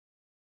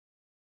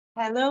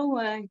Hello,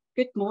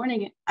 good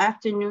morning,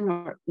 afternoon,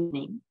 or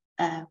evening.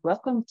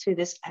 Welcome to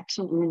this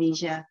Action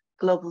Indonesia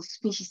Global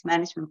Species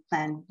Management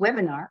Plan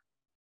webinar.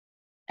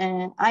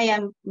 I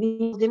am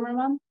Merel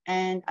Zimmerman,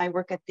 and I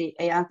work at the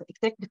EAZA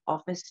Executive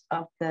Office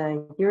of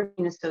the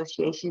European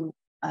Association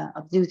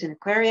of Zoos and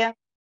Aquaria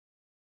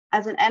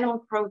as an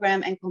animal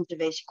program and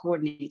conservation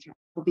coordinator.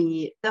 Will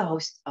be the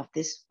host of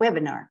this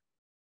webinar.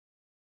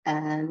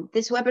 And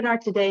this webinar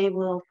today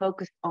will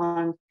focus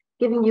on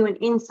giving you an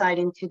insight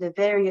into the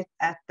various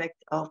aspects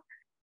of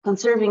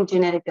conserving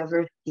genetic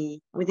diversity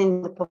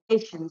within the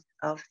populations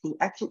of the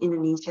Action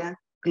Indonesia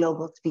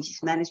Global Species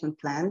Management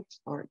Plans,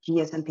 or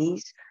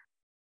GSMPs,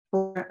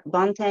 for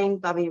banteng,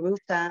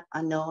 babirusa,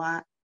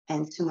 anoa,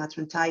 and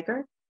Sumatran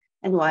tiger,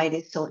 and why it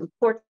is so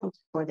important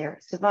for their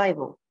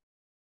survival.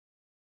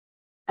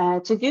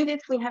 To do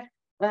this,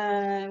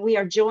 we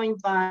are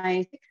joined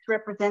by 6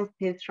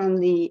 representatives from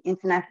the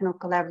International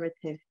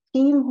Collaborative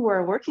Team who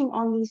are working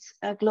on these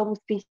global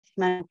species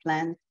management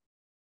plans,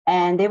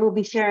 and they will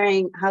be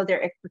sharing how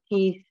their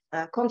expertise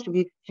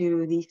contributes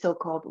to the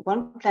so-called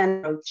one plan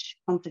approach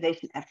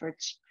conservation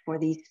efforts for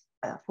these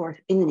for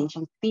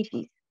Indonesian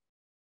species.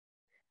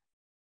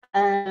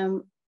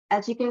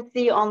 As you can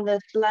see on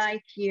the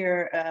slide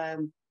here,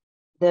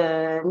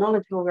 the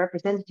knowledgeable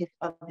representatives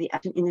of the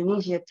Action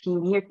Indonesia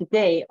team here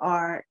today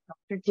are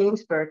Dr.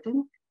 James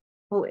Burton,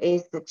 who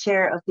is the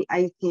chair of the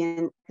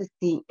IUCN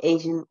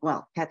Asian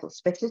Wild Cattle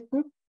Specialist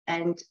Group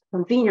and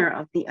convener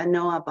of the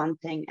anoa,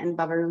 banteng, and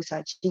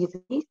babirusa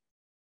GSPs.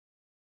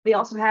 We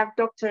also have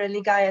Dr.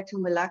 Ligaya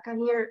Tumbalaka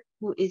here,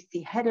 who is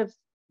the head of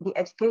the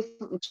Education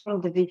and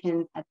Training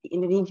Division at the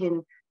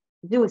Indonesian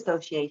Zoo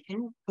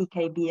Association,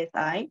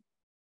 PKBSI.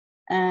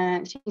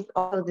 She's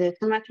also the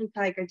Sumatran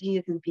Tiger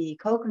GSMP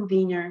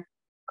co-convener,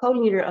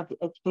 co-leader of the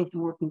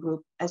Education Working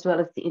Group, as well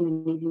as the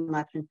Indonesian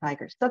Sumatran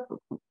Tiger subgroup.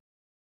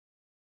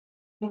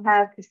 We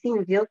have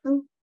Christina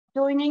Wilson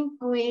joining,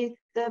 who is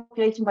the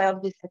population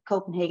biologist at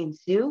Copenhagen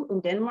Zoo in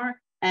Denmark,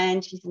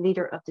 and she's the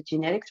leader of the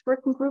Genetics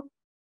Working Group.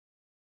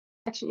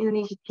 Action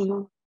Indonesia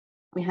team.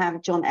 We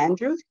have John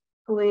Andrews,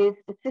 who is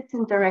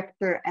Assistant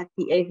Director at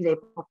the EAZA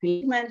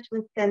Population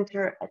Management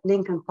Center at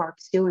Lincoln Park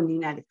Zoo in the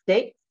United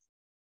States,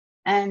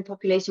 and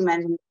Population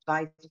Management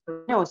Advisor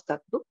for NOAA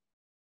subgroup.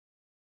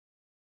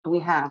 We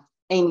have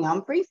Amy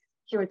Humphreys,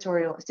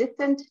 Curatorial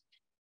Assistant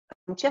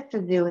from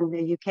Chester Zoo in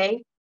the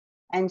UK,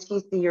 and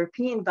she's the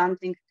European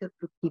Banteng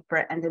subgroup keeper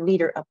and the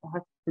leader of the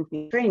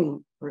husbandry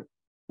training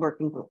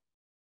working group.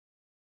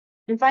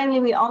 And finally,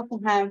 we also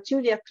have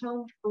Julia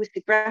Klum, who is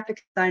the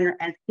graphic designer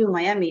at Zoo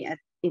Miami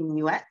in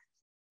the US,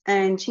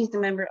 and she's the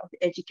member of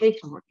the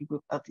education working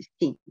group of this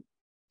team.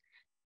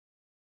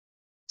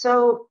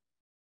 So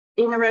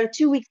in around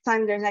 2 weeks'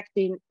 time, there's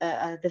actually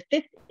the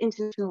 5th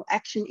International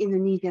Action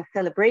Indonesia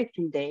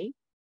Celebration Day,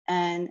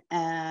 and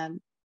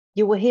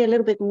you will hear a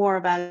little bit more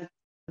about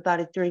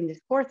it during this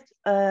course,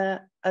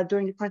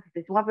 during the course of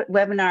this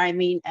webinar,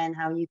 and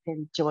how you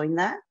can join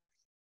that.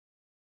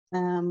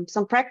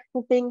 Some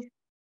practical things.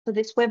 So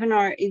this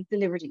webinar is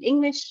delivered in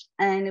English,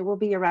 and it will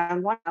be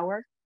around 1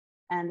 hour,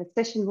 and the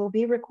session will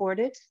be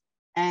recorded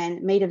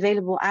and made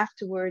available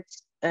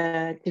afterwards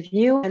to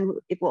view, and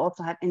it will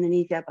also have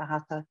Indonesia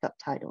Bahasa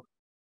subtitles.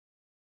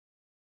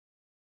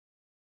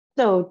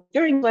 So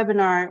during the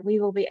webinar,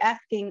 we will be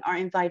asking our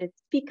invited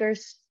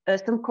speakers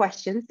some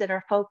questions that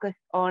are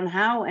focused on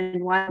how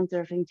and why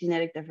conserving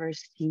genetic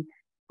diversity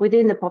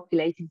within the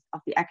populations of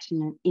the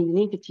Action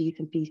Indonesia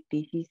GSMP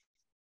species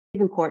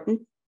is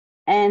important.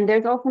 And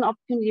there's also an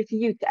opportunity for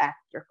you to ask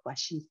your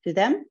questions to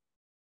them.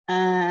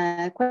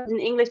 Questions in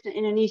English and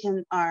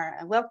Indonesian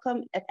are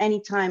welcome at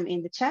any time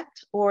in the chat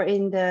or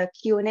in the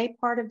Q&A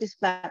part of this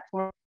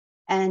platform,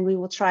 and we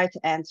will try to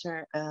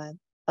answer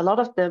a lot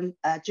of them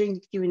during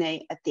the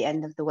Q&A at the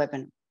end of the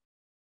webinar.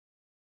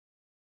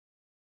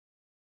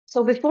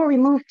 So before we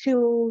move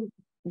to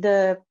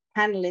the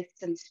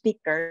panelists and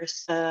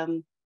speakers,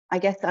 I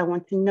guess I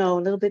want to know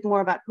a little bit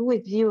more about who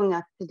is viewing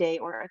us today,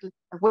 or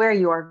where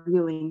you are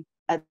viewing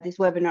this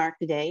webinar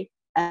today.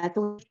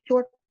 So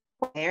short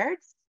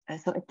pairs,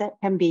 so that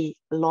can be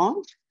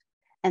launched,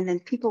 and then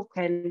people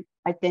can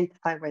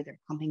identify where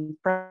they're coming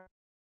from.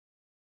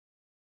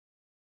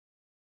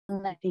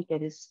 And I think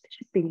it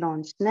should be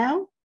launched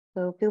now.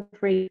 So feel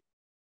free to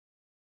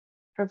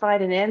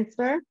provide an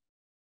answer.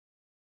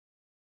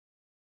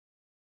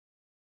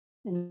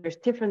 And there's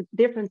different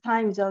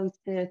time zones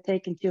to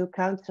take into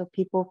account. So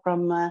people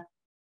from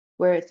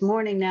where it's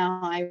morning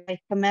now, I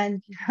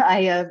recommend,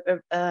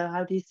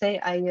 how do you say,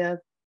 I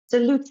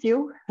salute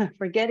you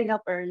for getting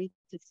up early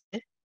to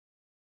sit.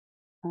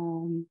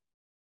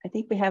 I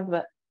think we have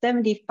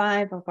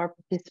 75 of our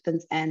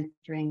participants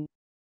answering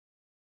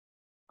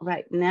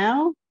right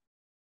now.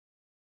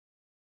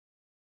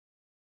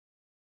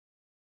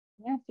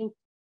 Yeah, I think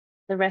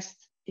the rest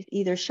is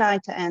either shy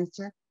to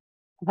answer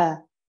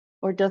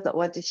or doesn't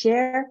want to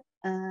share.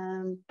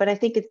 But I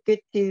think it's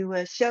good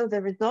to show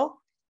the results.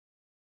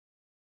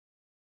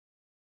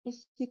 If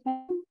you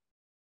can.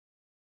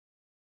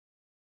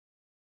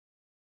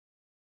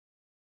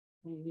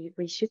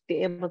 We should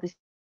be able to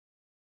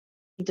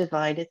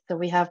divided. So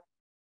we have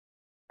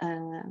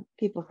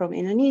people from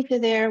Indonesia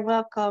there,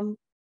 welcome,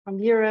 from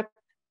Europe,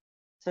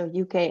 so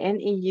UK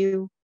and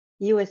EU,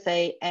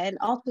 USA, and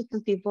also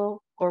some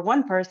people or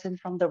one person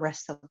from the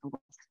rest of the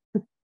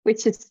world,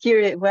 which is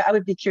curious. Well, I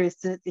would be curious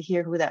to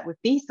hear who that would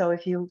be. So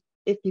if you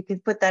can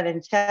put that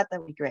in chat, that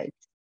would be great.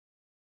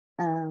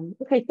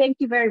 Okay, thank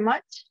you very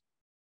much.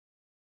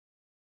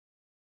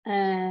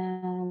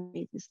 And let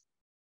me just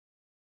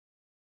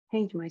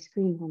change my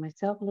screen for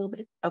myself a little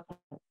bit. Okay.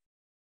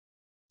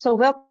 So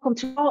welcome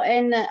to all,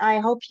 and I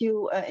hope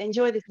you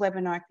enjoy this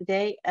webinar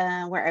today,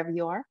 wherever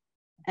you are.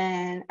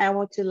 And I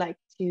want to like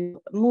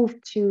to move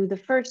to the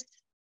first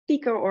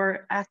speaker,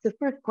 or ask the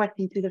first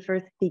question to the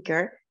first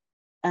speaker.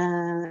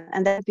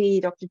 And that would be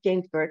Dr.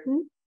 James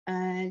Burton,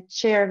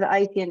 chair of the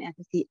IT and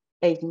SSC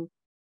Asian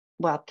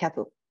Wild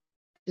Cattle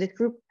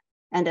Group,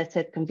 and as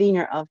said,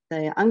 convener of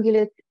the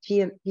ungulate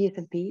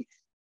GSMPs.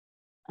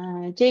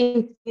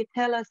 James, can you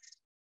tell us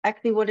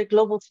actually what a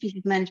global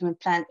species management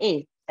plan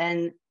is,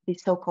 and the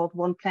so-called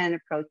one plan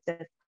approach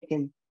that's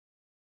taken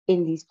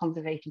in these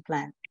conservation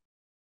plans?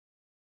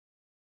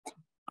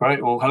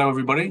 Great. Well, hello,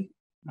 everybody.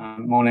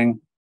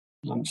 Morning,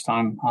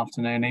 lunchtime,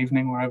 afternoon,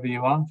 evening, wherever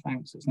you are.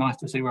 Thanks. It's nice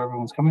to see where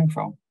everyone's coming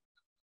from.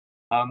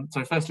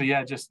 So firstly,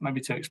 yeah, just maybe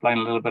to explain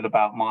a little bit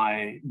about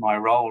my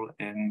role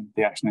in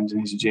the Action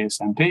Indonesia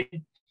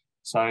GSMP.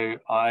 So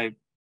I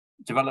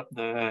developed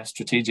the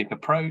strategic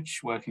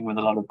approach, working with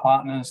a lot of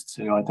partners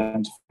to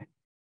identify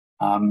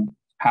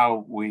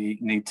how we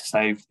need to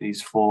save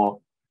these 4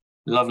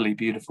 lovely,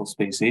 beautiful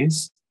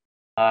species,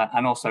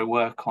 and also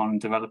work on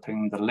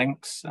developing the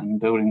links and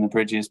building the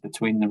bridges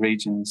between the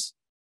regions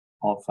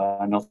of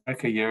North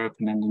America, Europe,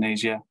 and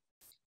Indonesia,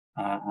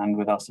 and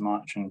with our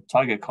Sumatran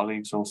tiger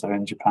colleagues also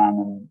in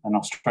Japan and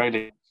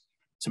Australia,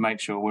 to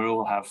make sure we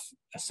all have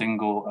a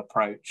single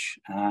approach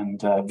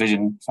and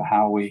vision for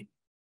how we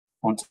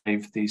want to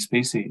save these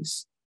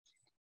species.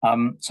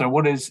 So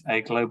what is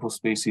a global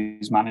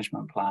species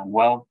management plan?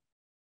 Well,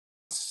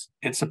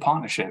 it's a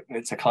partnership.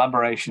 It's a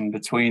collaboration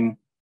between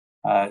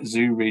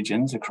zoo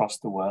regions across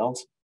the world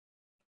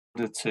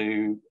in order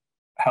to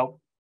help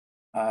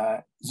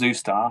zoo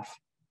staff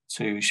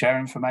to share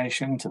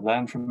information, to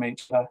learn from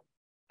each other,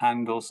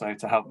 and also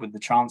to help with the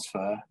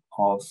transfer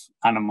of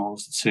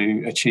animals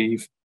to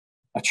achieve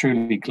a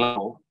truly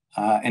global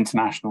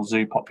international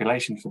zoo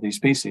population for these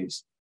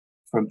species.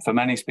 For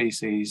many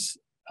species,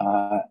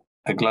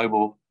 a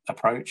global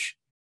approach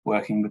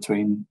working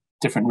between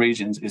different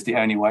regions is the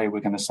only way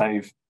we're going to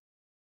save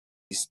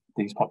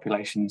these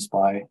populations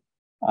by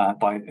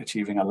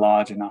achieving a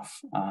large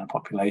enough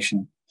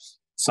population.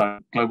 So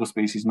global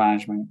species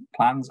management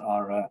plans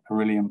are a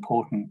really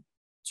important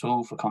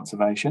tool for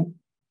conservation.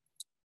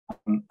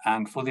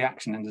 And for the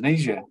Action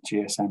Indonesia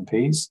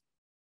GSMPs,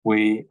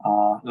 we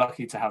are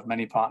lucky to have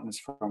many partners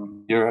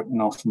from Europe,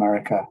 North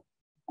America,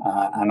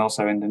 and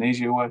also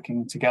Indonesia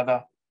working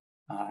together,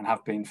 and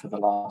have been for the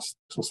last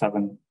 6 or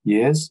 7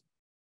 years.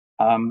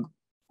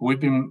 We've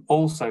been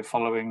also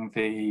following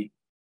the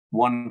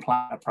one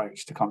plan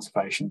approach to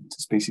conservation,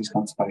 to species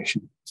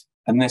conservation.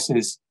 And this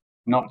is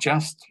not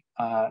just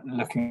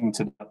looking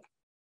to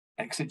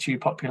ex situ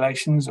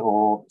populations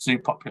or zoo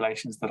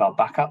populations that are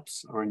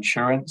backups or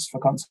insurance for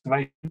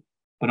conservation,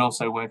 but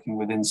also working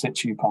with in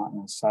situ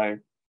partners. So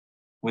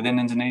within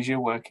Indonesia,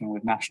 working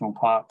with national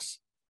parks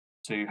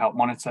to help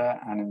monitor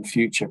and in the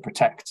future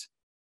protect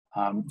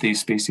these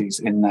species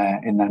in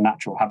their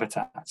natural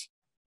habitat.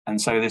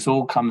 And so this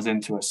all comes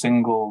into a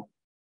single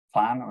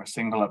plan or a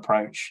single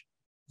approach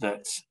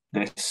that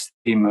this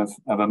team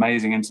of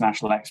amazing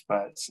international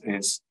experts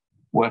is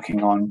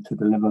working on to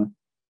deliver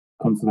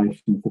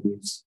conservation for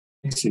these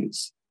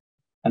species.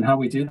 And how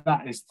we do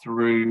that is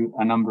through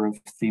a number of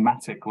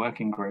thematic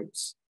working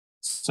groups.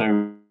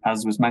 So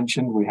as was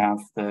mentioned, we have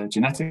the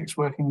genetics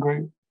working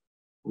group.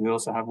 We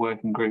also have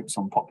working groups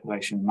on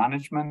population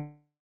management,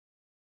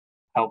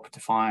 help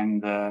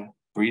define the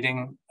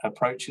breeding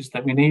approaches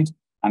that we need,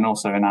 and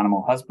also in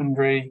animal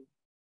husbandry,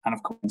 and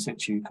of course in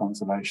situ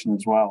conservation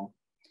as well.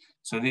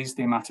 So these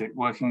thematic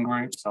working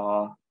groups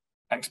are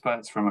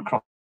experts from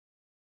across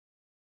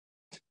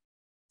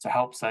to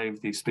help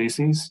save these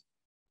species.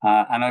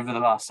 And over the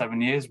last 7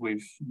 years,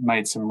 we've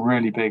made some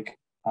really big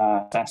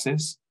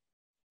successes,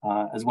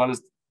 as well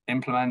as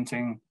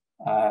implementing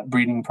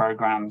breeding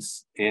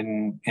programs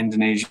in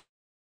Indonesia,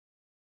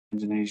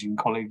 Indonesian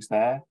colleagues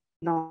there,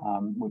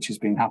 which has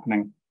been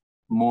happening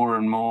more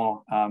and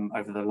more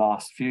over the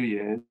last few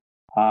years.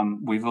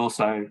 We've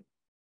also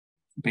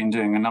been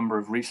doing a number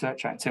of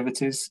research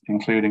activities,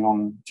 including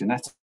on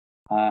genetics,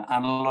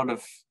 and a lot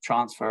of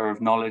transfer of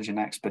knowledge and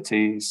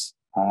expertise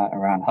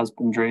around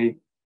husbandry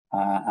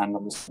and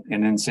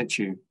in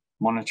situ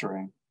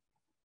monitoring.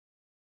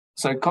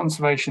 So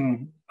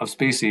conservation of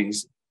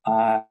species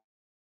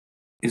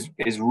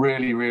is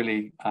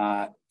really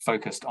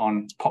focused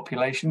on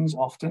populations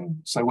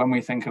often. So when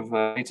we think of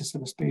the status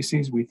of a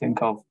species, we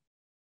think of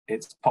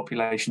its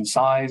population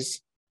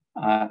size,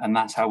 and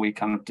that's how we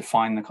kind of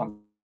define the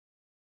conservation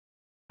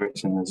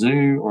in the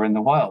zoo or in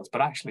the wild.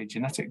 But actually,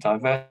 genetic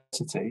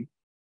diversity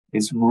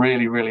is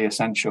really, really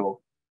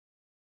essential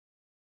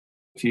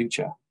for the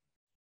future.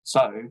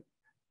 So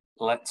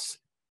let's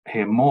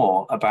hear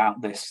more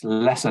about this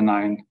lesser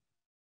known,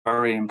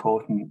 very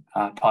important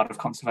part of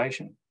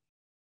conservation.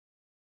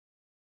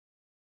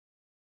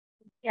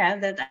 Yeah,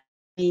 that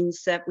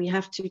means that we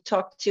have to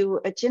talk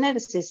to a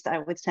geneticist, I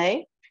would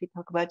say, if we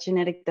talk about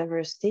genetic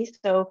diversity.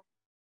 So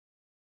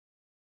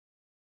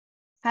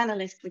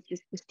panelist, which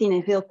is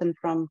Christine Vilten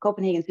from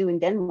Copenhagen Zoo in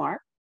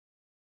Denmark.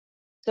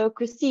 So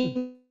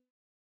Christine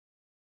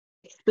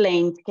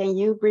explained, can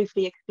you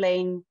briefly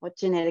explain what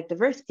genetic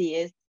diversity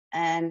is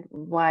and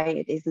why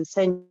it is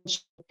essential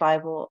for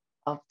survival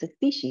of the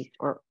species,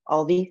 or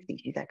all these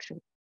species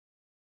actually?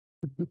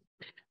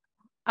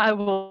 I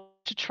will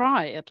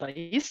try at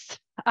least.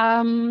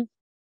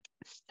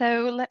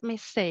 So let me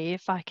see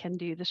if I can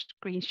do the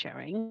screen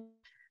sharing.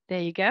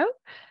 There you go.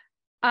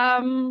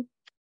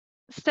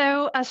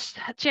 So as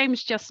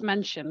James just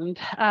mentioned,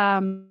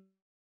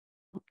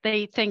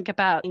 they think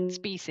about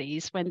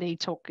species when they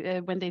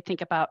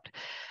think about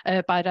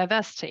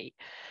biodiversity.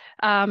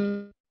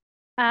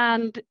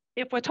 And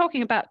if we're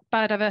talking about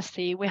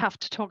biodiversity, we have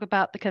to talk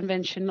about the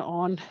Convention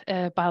on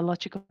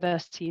Biological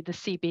Diversity, the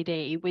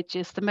CBD, which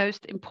is the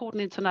most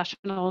important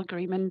international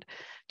agreement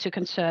to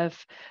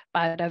conserve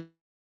biodiversity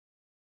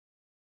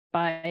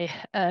by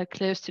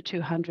close to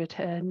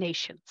 200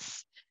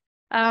 nations.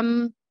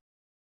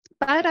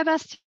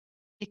 Biodiversity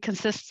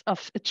consists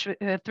of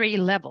three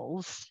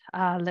levels.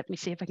 Let me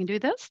see if I can do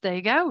this. There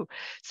you go.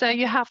 So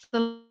you have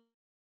the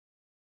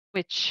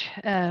which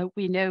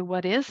we know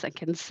what is and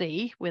can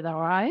see with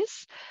our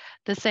eyes.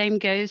 The same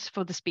goes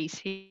for the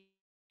species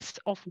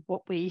of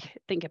what we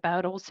think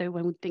about also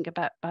when we think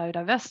about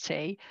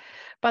biodiversity.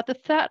 But the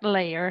third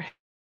layer,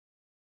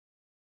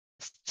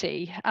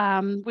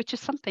 which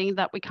is something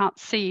that we can't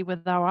see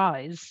with our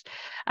eyes,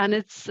 and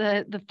it's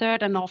the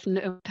third and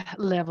often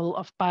level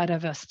of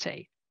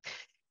biodiversity.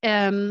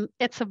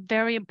 It's a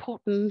very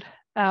important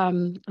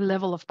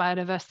level of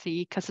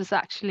biodiversity because it's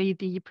actually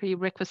the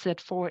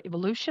prerequisite for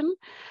evolution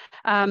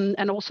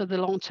and also the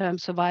long-term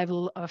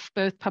survival of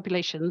both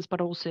populations,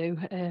 but also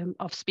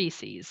of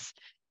species.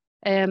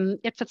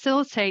 It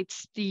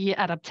facilitates the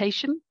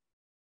adaptation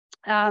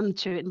to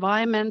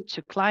environment,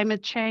 to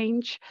climate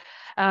change,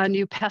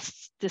 new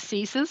pests,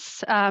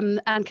 diseases,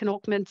 and can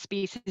augment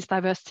species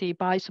diversity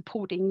by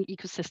supporting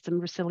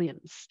ecosystem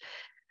resilience.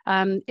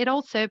 It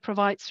also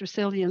provides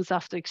resilience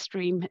after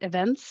extreme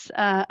events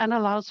and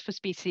allows for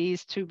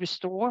species to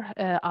restore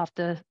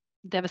after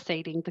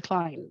devastating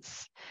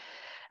declines.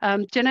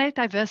 Genetic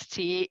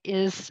diversity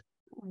is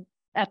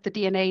at the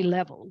DNA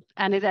level,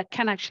 and it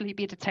can actually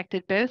be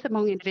detected both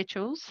among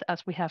individuals,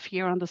 as we have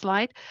here on the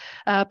slide,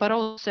 but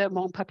also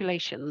among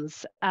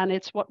populations. And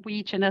it's what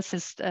we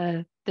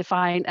geneticists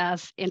define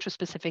as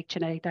intraspecific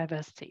genetic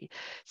diversity.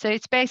 So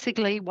it's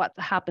basically what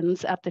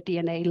happens at the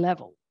DNA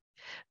level.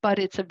 But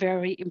it's a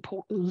very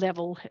important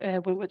level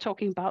when we're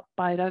talking about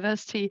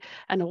biodiversity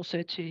and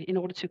also in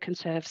order to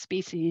conserve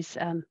species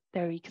and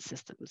their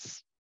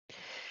ecosystems.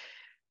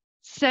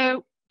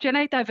 So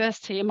genetic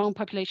diversity among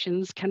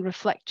populations can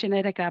reflect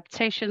genetic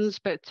adaptations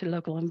both to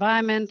local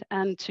environment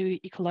and to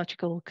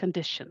ecological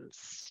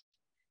conditions.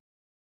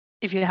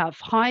 If you have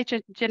high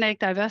genetic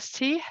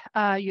diversity,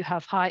 you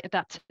have high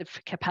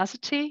adaptive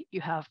capacity, you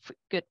have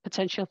good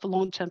potential for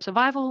long-term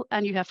survival,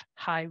 and you have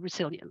high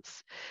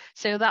resilience.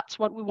 So that's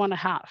what we want to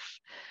have.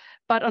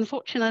 But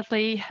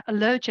unfortunately, a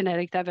low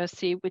genetic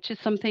diversity, which is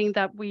something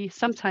that we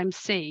sometimes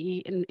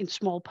see in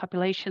small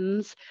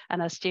populations,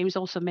 and as James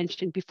also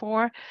mentioned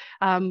before,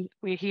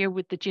 we're here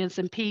with the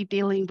GSMP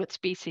dealing with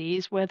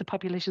species where the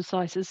population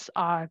sizes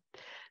are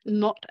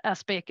not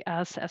as big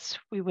as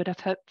we would have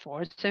hoped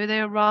for. So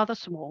they're rather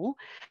small,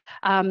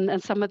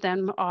 and some of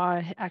them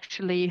are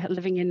actually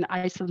living in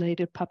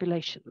isolated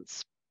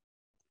populations.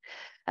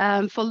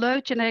 For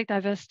low genetic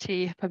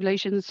diversity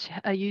populations,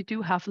 you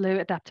do have low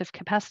adaptive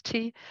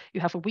capacity, you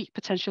have a weak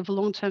potential for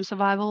long-term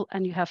survival,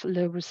 and you have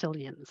low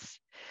resilience.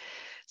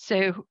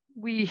 So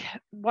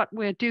what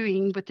we're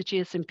doing with the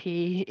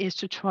GSMP is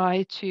to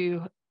try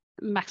to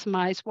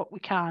maximize what we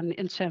can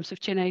in terms of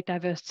genetic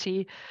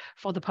diversity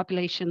for the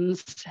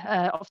populations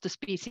of the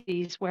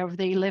species wherever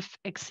they live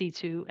ex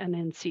situ and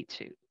in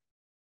situ.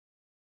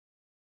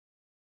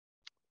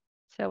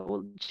 So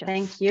we'll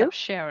just stop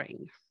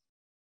sharing.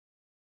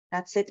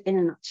 That's it in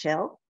a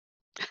nutshell.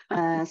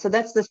 So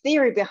that's the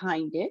theory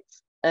behind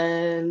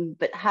it.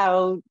 But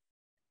how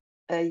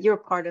you're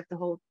part of the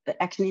whole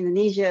Action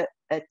Indonesia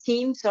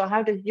team. So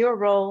how does your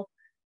role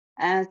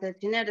as a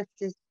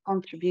geneticist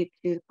contribute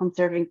to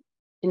conserving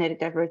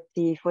genetic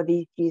diversity for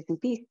these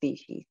GSMP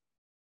species?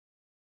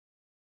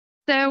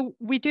 So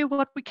we do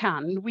what we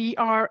can. We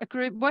are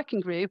a working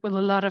group with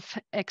a lot of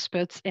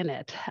experts in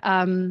it.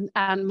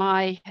 And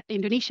my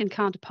Indonesian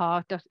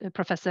counterpart,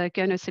 Professor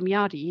Gono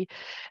Simyadi,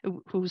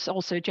 who's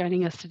also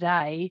joining us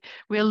today,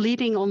 we're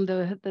leading on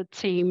the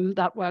team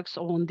that works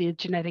on the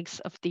genetics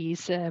of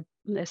these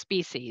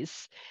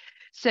species.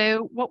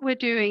 So what we're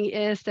doing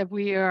is that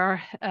we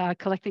are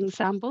collecting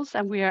samples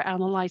and we are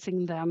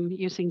analyzing them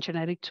using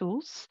genetic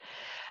tools.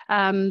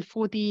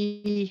 For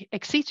the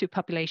ex situ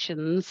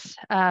populations,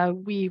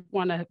 we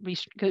want to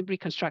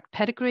reconstruct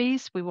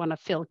pedigrees. We want to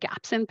fill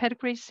gaps in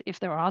pedigrees if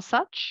there are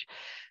such.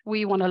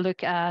 We want to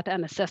look at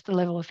and assess the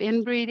level of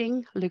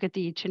inbreeding, look at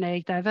the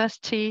genetic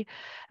diversity,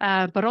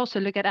 but also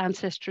look at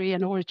ancestry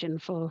and origin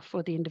for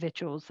the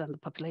individuals and the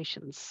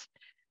populations.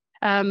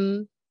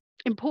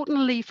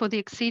 Importantly, for the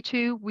ex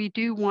situ, we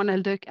do want to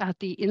look at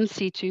the in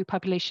situ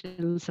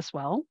populations as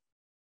well.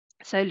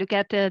 So look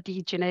at the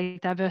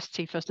genetic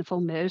diversity first and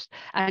foremost,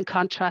 and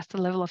contrast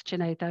the level of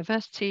genetic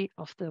diversity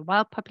of the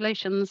wild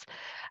populations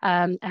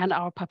and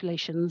our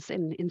populations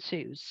in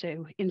zoos,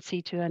 so in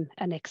situ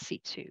and ex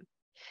situ.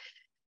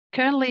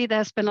 Currently,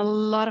 there's been a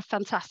lot of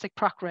fantastic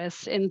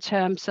progress in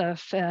terms of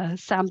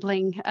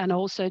sampling and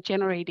also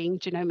generating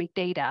genomic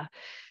data.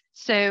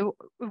 So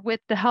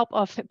with the help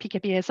of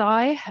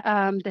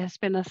PKBSI, there's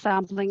been a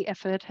sampling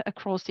effort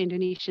across the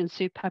Indonesian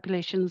zoo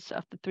populations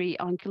of the 3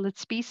 ungulate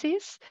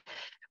species,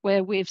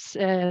 where we've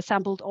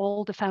sampled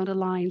all the founder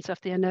lines of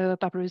the anoa,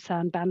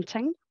 babirusa, and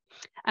banteng,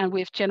 and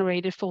we've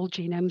generated full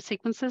genome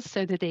sequences,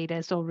 so the data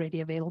is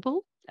already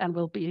available and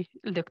will be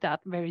looked at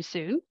very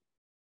soon.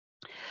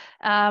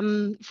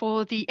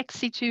 For the ex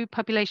situ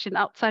population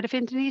outside of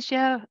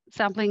Indonesia,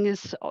 sampling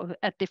is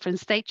at different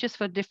stages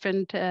for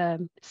different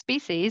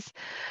species,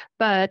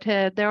 but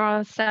there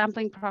are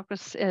sampling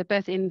progress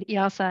both in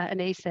EAZA and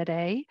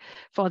EAZA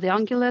for the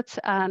ungulates,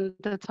 and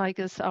the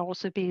tigers are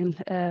also being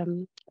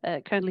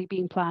currently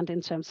being planned in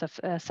terms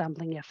of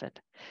sampling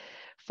effort.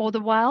 For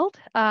the wild,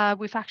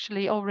 we've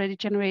actually already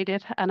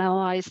generated and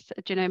analyzed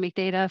genomic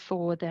data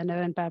for the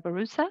anoa and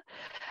babirusa.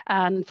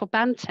 And for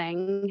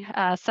banteng,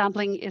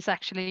 sampling is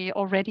actually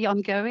already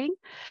ongoing.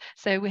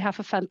 So we have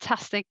a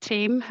fantastic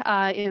team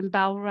in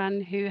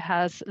Baluran who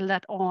has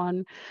led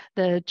on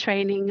the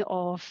training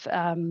of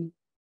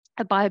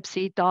a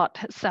biopsy dot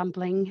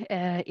sampling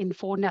in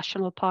 4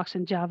 national parks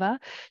in Java.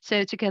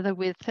 So together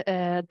with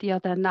the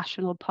other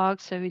national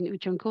parks, so in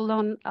Ujung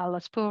Kulon,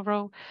 Alas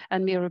Purwo,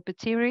 and Miro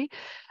Betiri,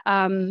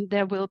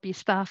 there will be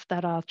staff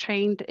that are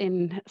trained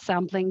in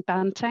sampling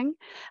banteng,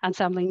 and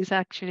sampling is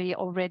actually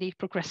already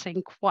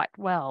progressing quite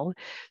well.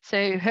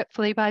 So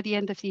hopefully by the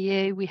end of the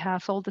year, we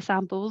have all the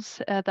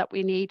samples that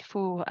we need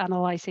for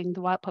analyzing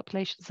the wild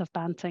populations of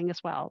banteng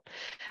as well.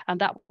 And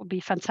that would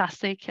be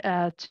fantastic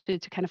to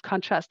kind of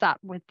contrast that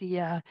with the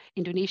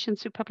Indonesian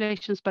zoo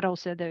populations, but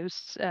also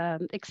those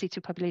ex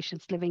situ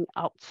populations living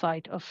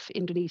outside of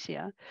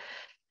Indonesia.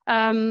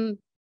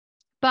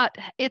 But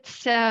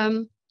it's,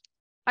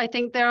 I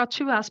think there are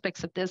 2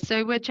 aspects of this.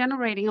 So we're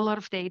generating a lot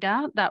of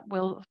data that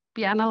will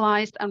be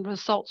analyzed, and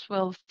results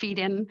will feed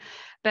in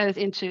both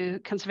into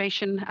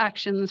conservation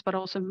actions, but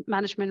also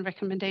management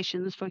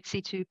recommendations for ex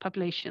situ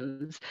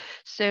populations.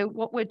 So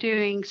what we're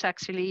doing is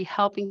actually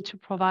helping to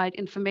provide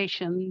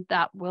information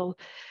that will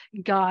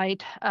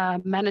guide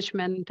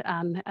management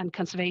and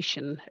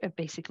conservation,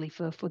 basically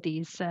for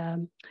these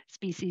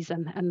species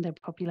and their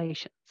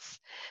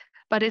populations.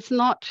 But it's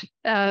not,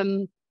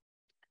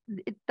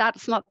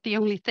 that's not the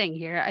only thing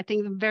here. I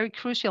think the very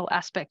crucial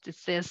aspect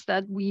is this,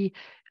 that we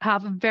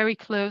have a very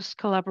close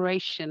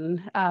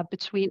collaboration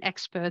between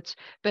experts,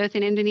 both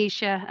in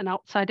Indonesia and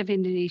outside of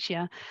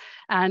Indonesia.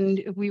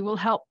 And we will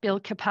help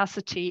build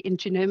capacity in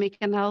genomic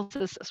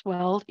analysis as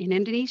well in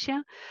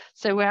Indonesia.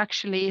 So we're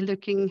actually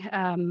looking,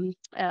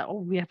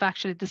 or we have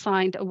actually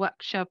designed a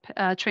workshop,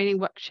 training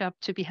workshop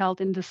to be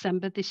held in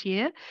December this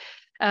year.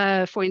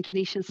 For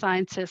Indonesian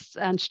scientists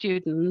and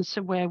students,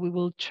 where we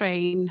will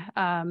train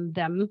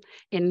them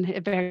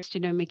in various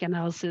genomic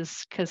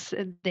analysis, because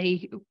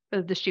the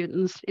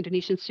students,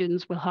 Indonesian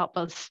students, will help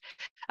us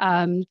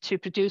to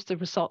produce the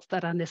results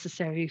that are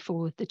necessary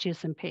for the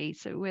GSMP.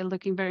 So we're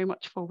looking very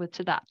much forward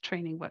to that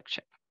training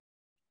workshop.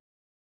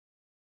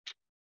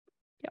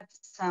 That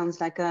sounds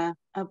like a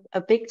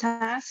big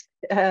task,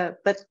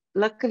 but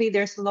luckily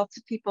there's lots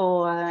of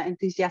people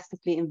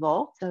enthusiastically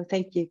involved. So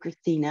thank you,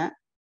 Christina.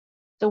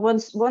 So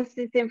once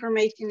this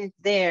information is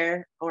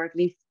there, or at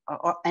least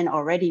and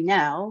already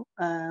now,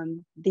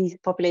 these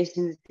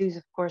populations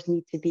of course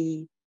need to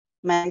be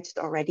managed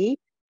already.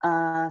 So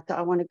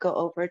I want to go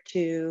over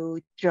to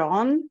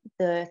John,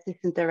 the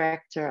Assistant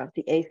Director of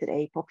the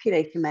EAZA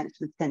Population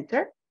Management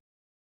Center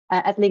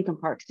at Lincoln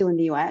Park Zoo in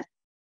the US.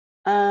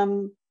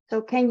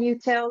 So can you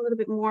tell a little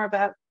bit more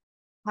about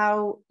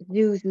how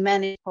zoos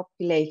manage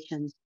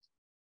populations?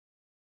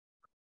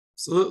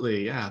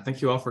 Absolutely, yeah.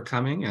 Thank you all for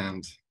coming,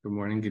 and good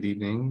morning, good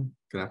evening,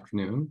 good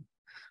afternoon.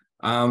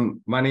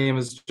 My name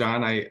is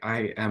John.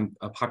 I am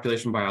a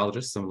population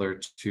biologist, similar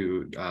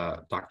to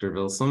Dr.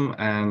 Vilsum,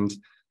 and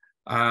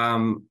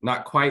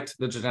not quite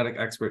the genetic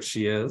expert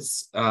she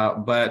is,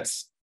 but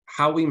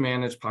how we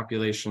manage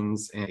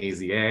populations in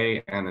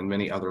EAZA and in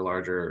many other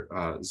larger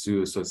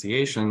zoo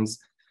associations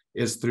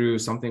is through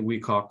something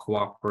we call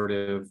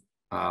cooperative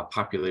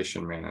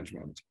population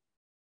management.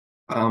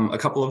 A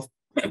couple of,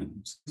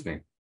 excuse me.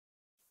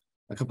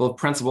 A couple of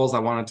principles I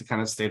wanted to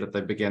kind of state at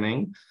the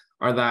beginning.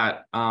 are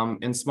that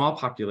in small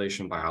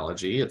population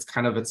biology, it's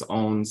kind of its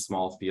own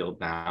small field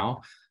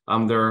now.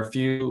 There are a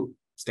few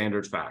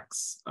standard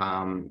facts.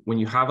 When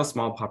you have a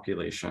small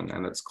population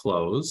and it's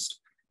closed,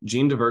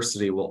 gene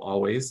diversity will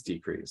always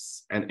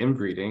decrease and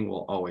inbreeding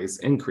will always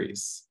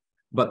increase.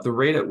 But the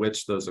rate at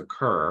which those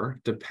occur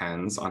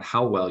depends on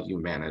how well you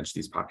manage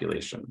these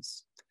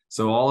populations.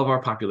 So all of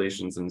our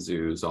populations in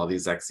zoos, all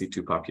these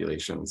XC2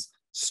 populations,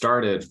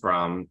 started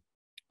from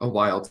a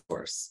wild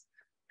source.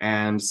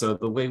 And so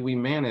the way we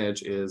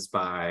manage is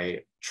by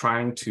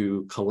trying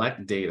to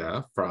collect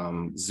data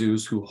from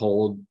zoos who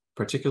hold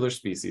particular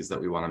species that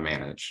we want to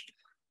manage.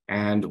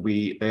 And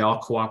they all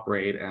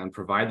cooperate and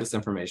provide this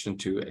information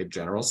to a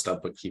general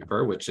stud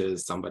bookkeeper, which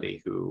is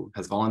somebody who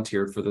has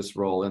volunteered for this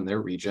role in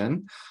their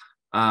region.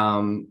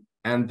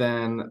 And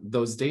then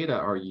those data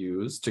are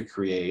used to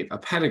create a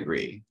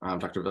pedigree.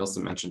 Dr.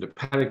 Wilson mentioned a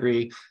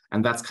pedigree,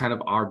 and that's kind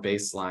of our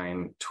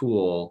baseline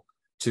tool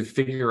to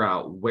figure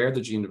out where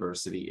the gene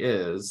diversity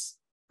is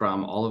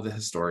from all of the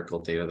historical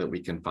data that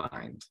we can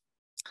find.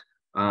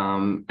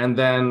 And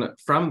then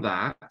from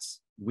that,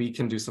 we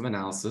can do some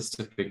analysis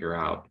to figure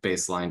out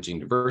baseline gene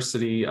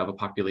diversity of a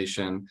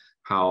population,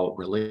 how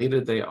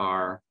related they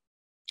are.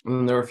 And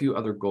then there are a few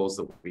other goals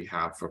that we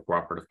have for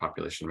cooperative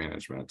population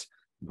management,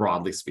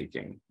 broadly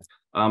speaking.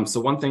 So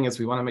one thing is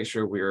we want to make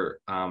sure we're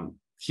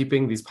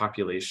keeping these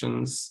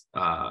populations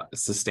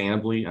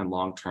sustainably and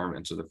long-term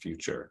into the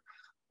future.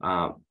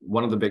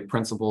 One of the big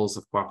principles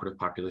of cooperative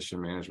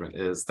population management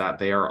is that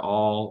they are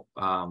all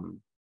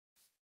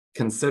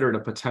considered a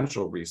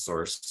potential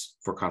resource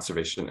for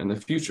conservation in the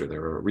future.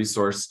 They're a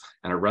resource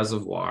and a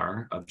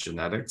reservoir of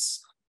genetics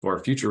for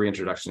future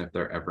reintroduction if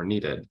they're ever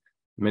needed.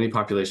 Many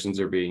populations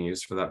are being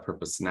used for that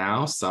purpose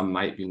now. Some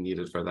might be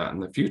needed for that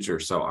in the future.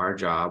 So our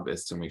job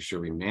is to make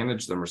sure we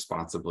manage them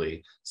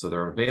responsibly so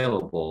they're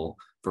available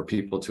for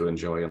people to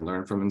enjoy and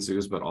learn from in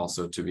zoos, but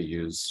also to be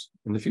used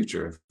in the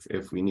future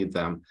if we need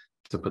them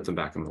to put them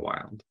back in the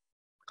wild.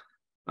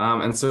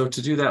 And so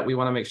to do that, we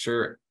want to make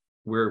sure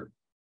we're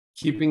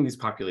keeping these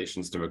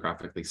populations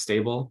demographically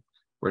stable.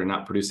 We're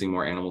not producing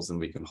more animals than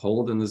we can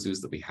hold in the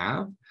zoos that we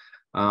have,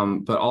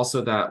 but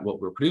also that what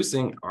we're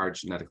producing are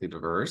genetically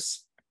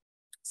diverse.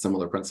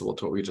 Similar principle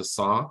to what we just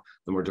saw.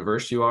 The more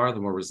diverse you are,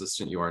 the more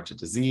resistant you are to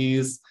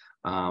disease,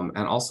 and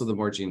also the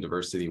more gene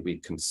diversity we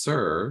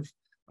conserve,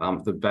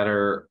 the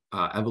better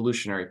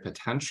evolutionary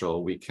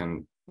potential we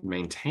can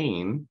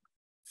maintain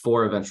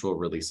for eventual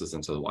releases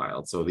into the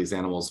wild. So these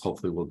animals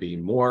hopefully will be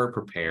more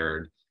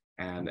prepared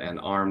and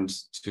armed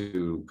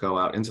to go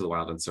out into the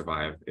wild and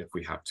survive if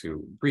we have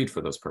to breed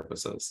for those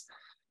purposes.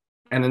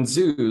 And in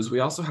zoos, we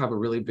also have a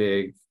really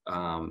big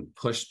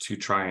push to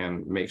try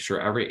and make sure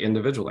every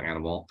individual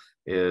animal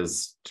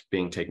is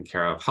being taken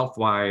care of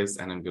health-wise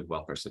and in good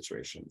welfare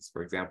situations.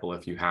 For example,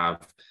 if you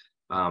have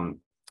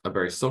a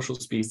very social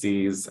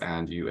species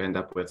and you end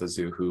up with a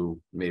zoo who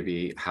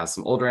maybe has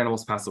some older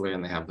animals pass away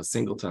and they have a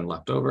singleton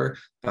left over,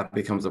 that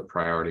becomes a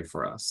priority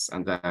for us.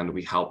 And then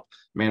we help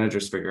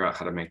managers figure out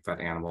how to make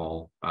that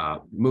animal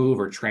move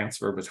or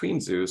transfer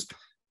between zoos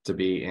to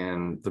be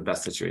in the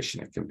best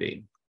situation it can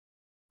be.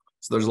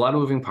 So there's a lot of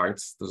moving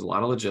parts. There's a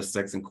lot of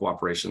logistics and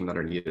cooperation that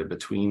are needed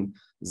between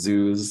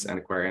zoos and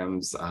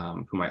aquariums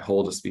who might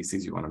hold a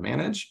species you want to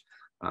manage.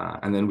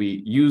 And then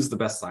we use the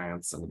best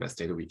science and the best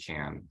data we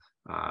can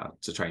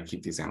to try and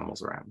keep these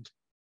animals around.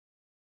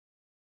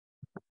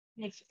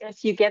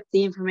 If you get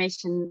the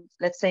information,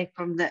 let's say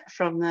from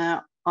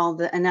all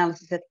the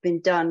analysis that's been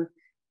done,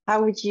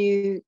 how would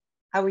you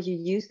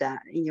use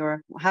that in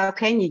your? How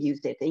can you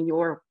use it in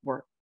your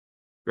work?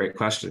 Great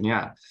question.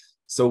 Yeah.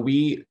 So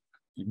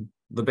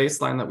the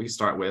baseline that we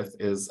start with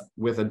is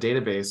with a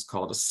database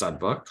called a stud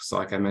book. So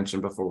like I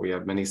mentioned before, we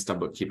have many stud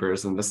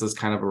bookkeepers, and this is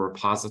kind of a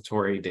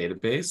repository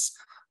database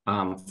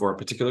for a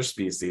particular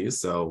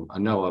species. So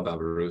anoa,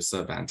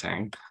 babirusa,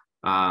 banteng,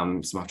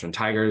 Sumatran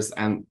tigers.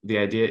 And the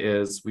idea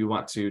is we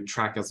want to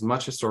track as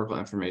much historical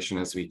information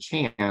as we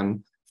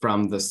can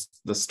from the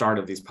start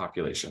of these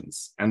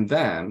populations. And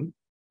then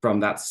from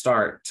that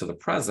start to the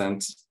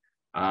present,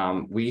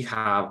 we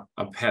have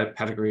a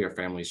pedigree or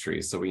family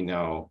tree. So we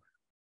know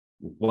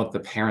what the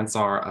parents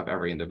are of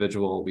every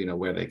individual. We know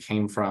where they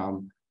came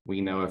from.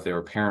 We know if they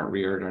were parent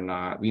reared or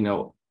not. We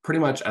know pretty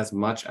much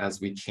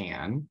as we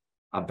can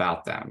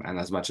about them and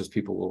as much as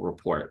people will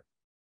report.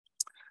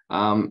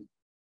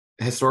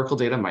 Historical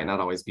data might not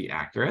always be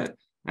accurate.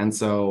 And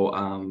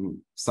so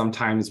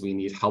sometimes we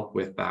need help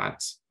with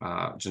that,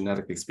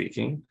 genetically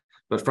speaking.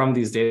 But from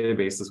these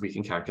databases, we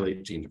can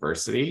calculate gene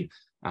diversity.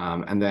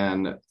 And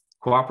then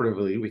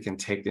cooperatively, we can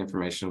take the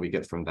information we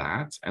get from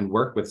that and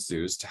work with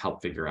zoos to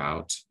help figure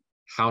out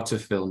how to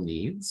fill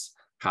needs,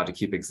 how to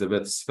keep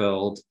exhibits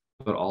filled,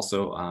 but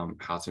also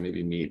how to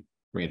maybe meet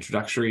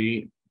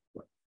reintroductory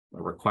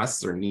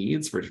requests or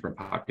needs for different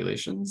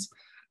populations.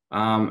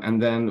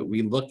 And then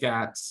we look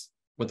at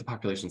what the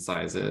population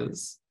size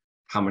is,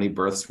 how many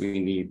births we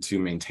need to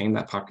maintain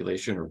that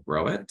population or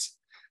grow it.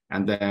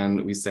 And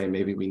then we say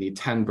maybe we need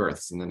 10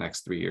 births in the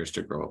next 3 years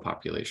to grow a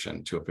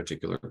population to a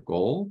particular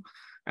goal.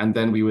 And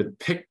then we would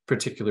pick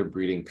particular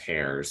breeding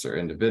pairs or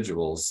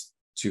individuals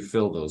to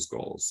fill those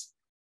goals.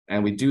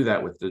 And we do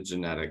that with the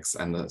genetics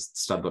and the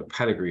studbook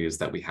pedigrees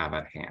that we have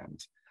at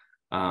hand.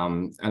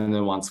 And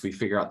then once we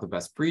figure out the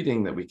best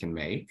breeding that we can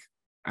make,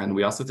 and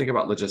we also think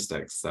about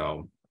logistics.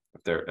 So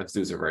if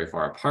zoos are very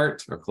far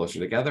apart or closer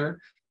together,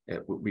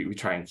 we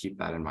try and keep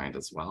that in mind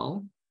as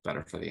well.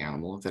 Better for the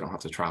animal if they don't have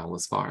to travel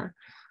as far.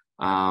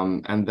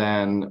 And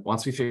then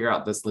once we figure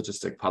out this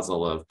logistic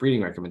puzzle of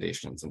breeding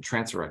recommendations and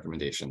transfer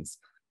recommendations,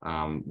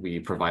 we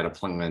provide a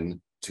plan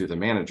to the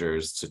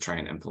managers to try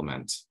and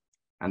implement.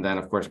 And then,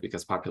 of course,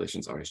 because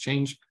populations always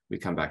change, we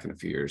come back in a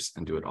few years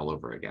and do it all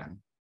over again.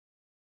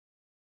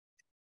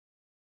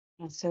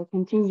 And so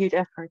continued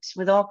efforts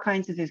with all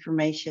kinds of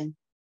information.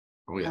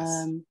 Oh,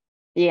 yes.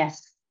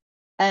 Yes.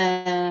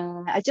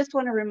 I just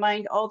want to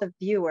remind all the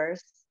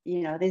viewers,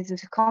 this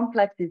is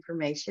complex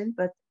information,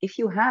 but if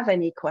you have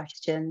any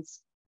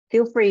questions,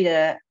 feel free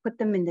to put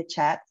them in the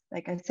chat,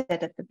 like I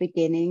said at the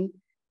beginning,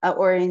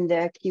 or in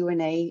the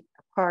Q&A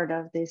part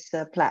of this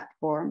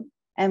platform,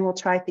 and we'll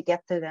try to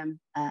get to them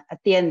at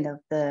the end of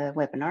the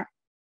webinar.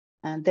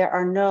 And there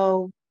are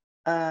no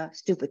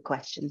stupid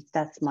questions.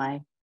 That's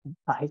my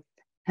advice.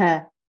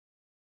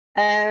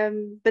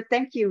 But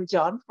thank you,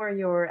 John, for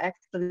your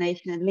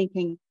explanation and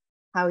linking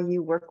how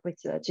you work with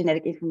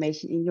genetic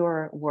information in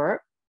your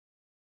work.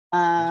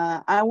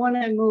 I want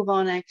to move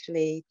on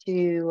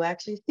to a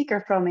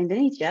speaker from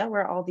Indonesia,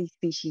 where all these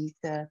species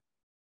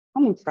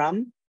coming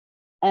from.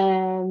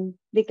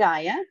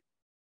 Ligaya,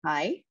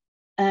 hi.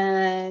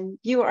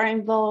 You are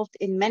involved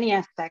in many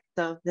aspects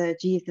of the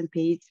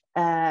GSMPs,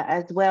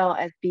 as well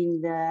as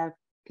being the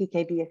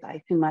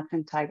PKBSI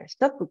Sumatran tiger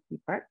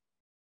stockbookkeeper.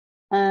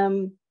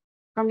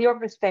 From your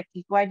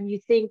perspective, why do you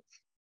think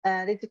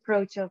this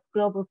approach of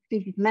global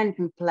species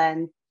management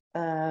plans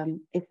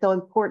is so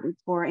important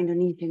for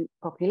Indonesian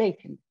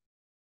populations?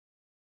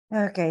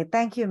 Okay,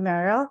 thank you,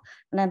 Merel.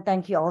 And then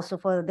thank you also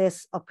for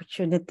this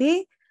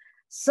opportunity.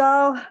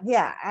 So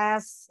yeah,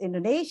 as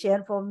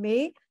Indonesian, for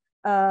me,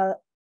 the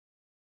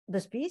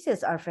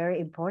species are very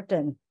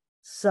important.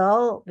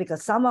 So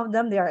because some of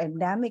them, they are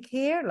endemic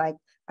here, like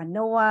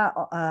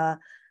anoa,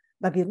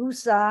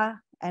 babirusa,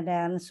 and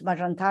then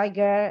Sumatran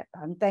tiger,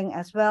 banteng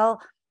as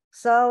well.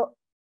 So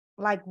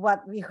like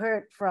what we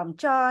heard from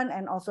John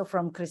and also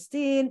from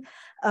Christine,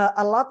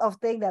 a lot of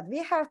things that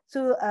we have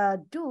to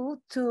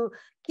do to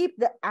keep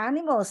the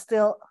animals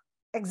still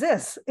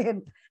exist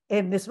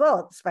in this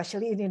world,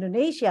 especially in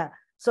Indonesia.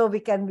 So we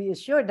can be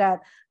assured that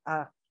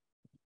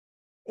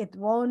it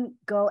won't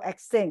go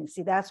extinct.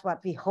 See, that's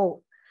what we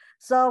hope.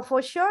 So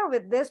for sure,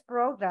 with this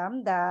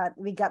program that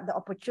we got the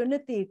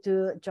opportunity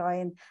to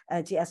join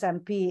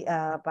GSMP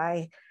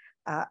by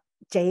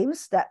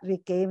James, that we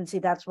came. See,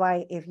 that's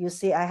why if you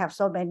see, I have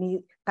so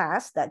many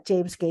tasks that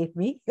James gave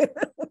me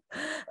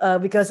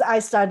because I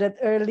started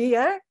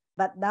earlier,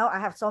 but now I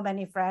have so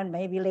many friends.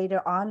 Maybe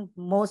later on,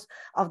 most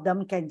of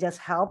them can just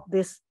help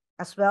this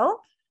as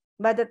well.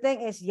 But the thing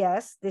is,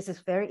 yes, this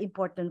is very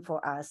important for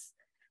us.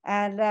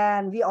 And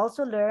then we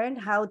also learned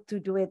how to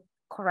do it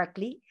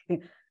correctly.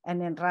 And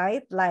then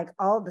like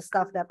all the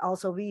stuff that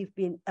also we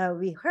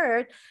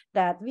heard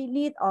that we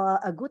need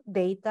a good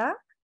data.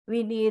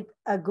 We need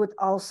a good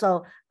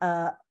also,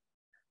 what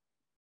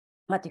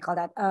do you call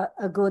that?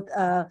 A good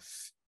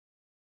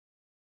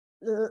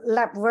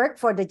lab work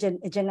for the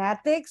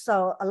genetics.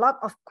 So a lot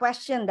of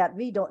questions that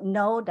we don't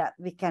know that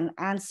we can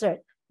answer.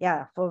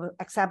 Yeah, for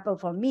example,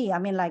 for me, I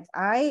mean, like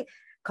I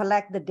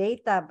collect the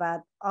data,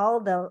 but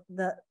all the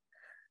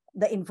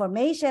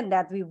information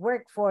that we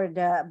work for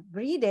the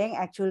breeding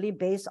actually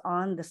based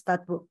on the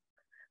stud book.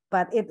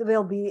 But it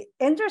will be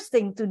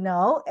interesting to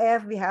know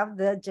if we have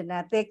the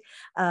genetic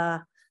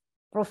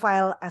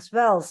profile as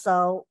well.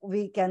 So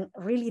we can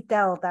really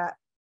tell that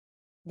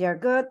they're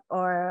good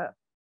or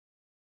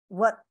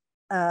what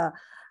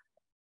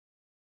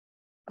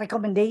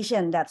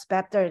recommendation that's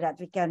better that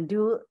we can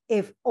do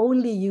if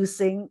only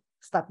using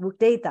stud book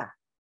data.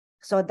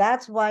 So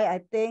that's why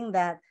I think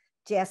that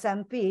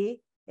GSMP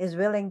is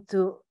willing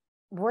to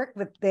work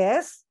with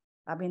this,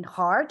 I mean,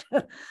 hard,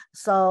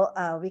 so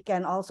we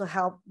can also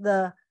help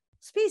the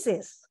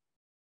species.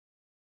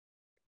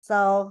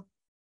 So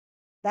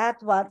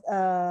that's what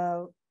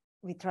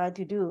we try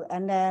to do.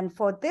 And then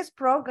for this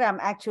program,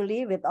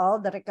 actually, with all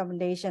the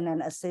recommendation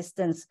and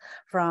assistance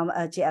from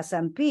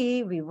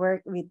GSMP,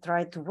 we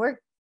try to work,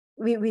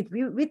 we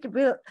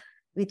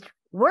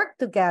work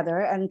together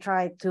and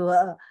try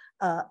to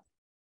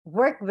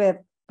work with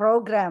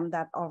program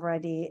that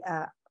already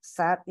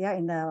set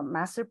in the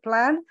master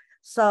plan.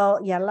 So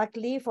yeah,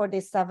 luckily for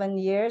these 7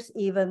 years,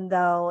 even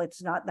though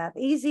it's not that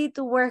easy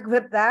to work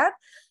with that,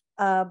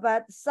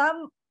 but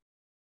some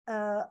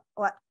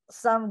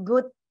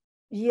good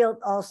yield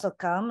also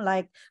come,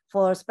 like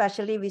for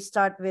especially we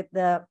start with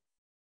the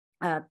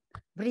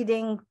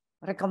breeding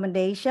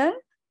recommendation.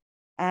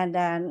 And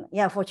then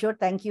yeah, for sure,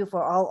 thank you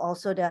for all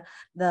also the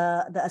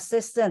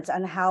assistance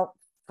and help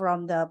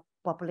from the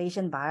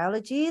population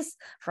biologists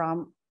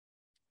from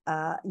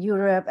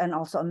Europe and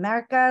also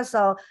America.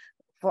 So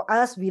for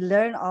us, we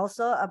learn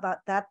also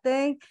about that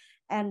thing.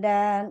 And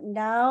then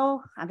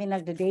now, I mean,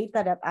 like the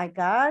data that I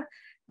got,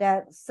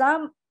 that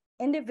some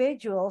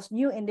individuals,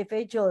 new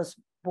individuals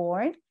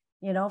born,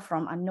 you know,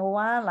 from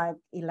anoa, like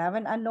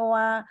 11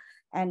 anoa,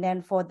 and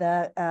then for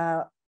the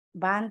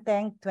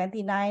banteng,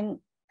 29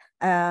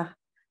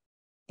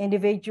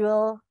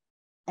 individual,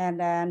 and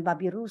then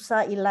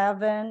babirusa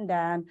 11,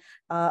 then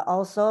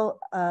also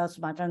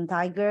Sumatran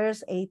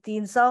tigers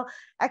 18. So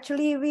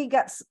actually we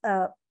got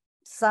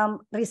some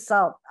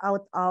result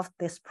out of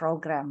this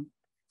program.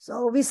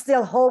 So we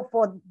still hope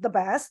for the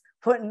best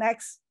for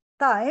next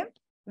time.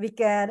 We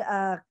can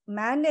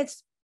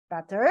manage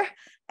better,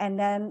 and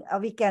then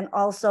we can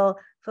also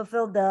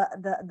fulfill the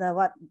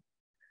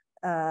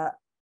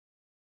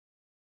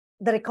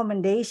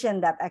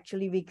recommendation that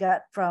actually we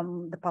got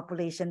from the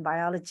population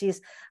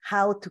biologists,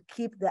 how to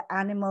keep the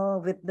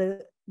animal with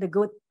the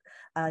good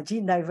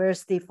gene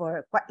diversity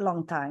for quite a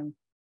long time.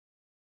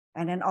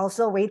 And then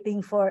also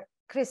waiting for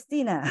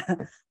Christina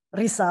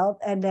result,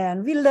 and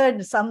then we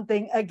learned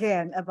something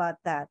again about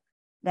that.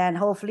 Then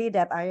hopefully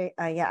that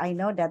I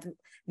know that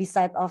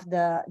beside of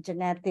the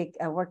genetic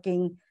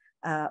working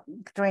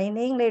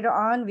training later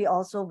on, we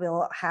also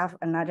will have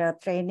another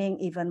training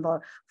even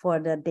for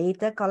the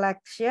data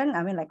collection.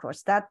 I mean, like for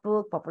stat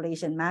book,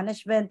 population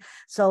management.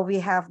 So we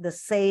have the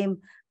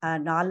same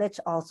knowledge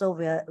also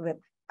with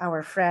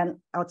our friend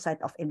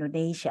outside of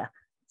Indonesia.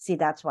 See,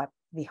 that's what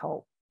we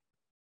hope.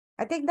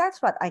 I think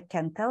that's what I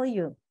can tell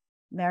you,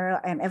 Merel,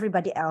 and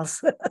everybody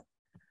else.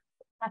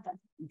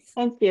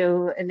 Thank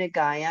you,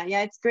 Nagaya.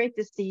 Yeah, it's great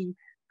to see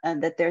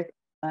that there's,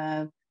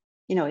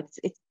 you know, it's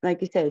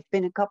like you said, it's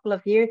been a couple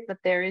of years, but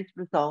there is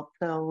results.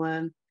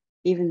 So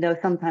even though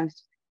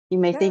sometimes you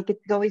may think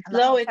it's going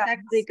slow, it's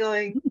actually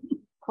going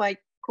quite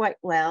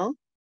well.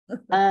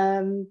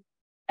 And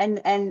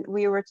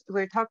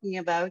we're talking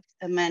about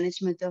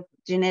management of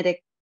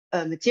genetic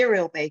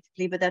material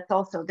basically, but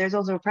there's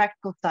also a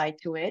practical side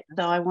to it.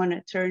 So I want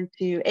to turn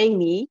to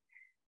Amy,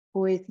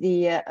 who is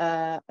the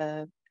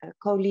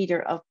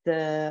co-leader of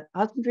the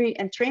Husbandry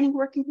and Training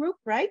Working Group,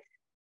 right?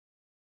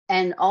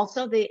 And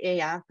also the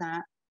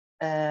EAZA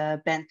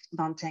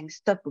banteng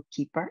stud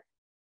bookkeeper.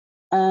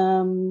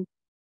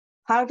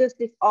 How does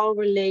this all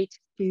relate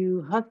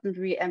to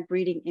husbandry and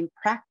breeding in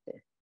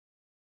practice?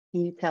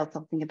 Can you tell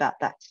something about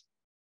that?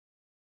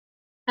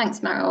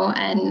 Thanks, Merel,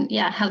 and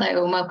yeah,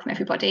 hello and welcome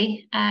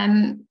everybody.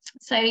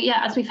 So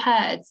yeah, as we've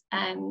heard,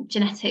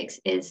 genetics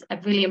is a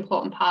really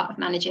important part of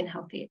managing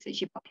healthy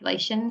in-situ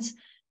populations,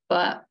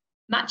 but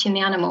matching the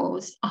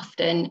animals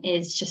often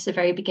is just the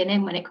very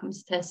beginning when it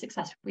comes to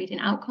successful breeding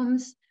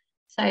outcomes.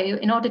 So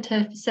in order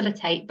to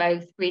facilitate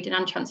both breeding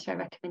and transfer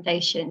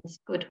recommendations,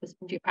 good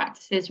husbandry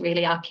practices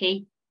really are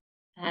key.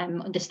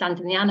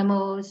 Understanding the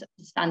animals,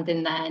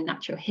 understanding their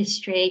natural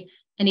history,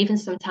 and even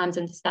sometimes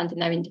understanding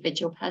their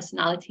individual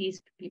personalities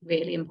could be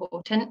really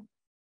important.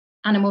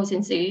 Animals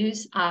in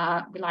zoos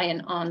are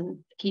reliant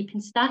on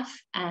keeping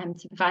staff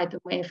to provide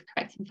them with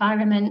correct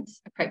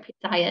environments, appropriate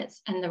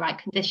diets, and the right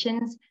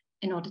conditions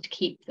in order to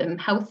keep them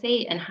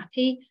healthy and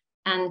happy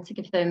and to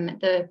give them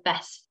the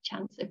best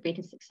chance of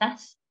breeding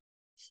success.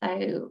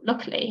 So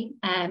luckily,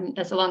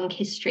 there's a long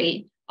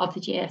history of the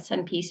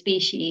GSMP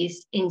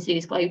species in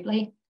zoos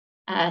globally.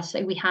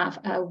 So we have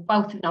a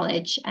wealth of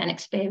knowledge and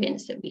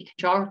experience that we can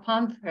draw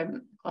upon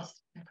from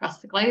across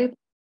the globe,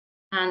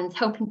 and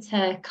hoping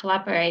to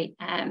collaborate,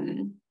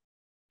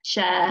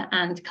 share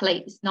and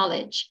collate this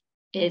knowledge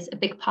is a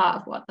big part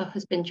of what the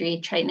Husbandry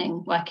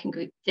Training Working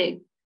Group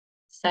do.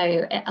 So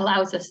it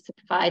allows us to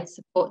provide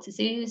support to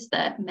zoos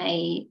that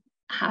may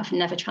have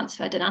never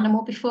transferred an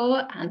animal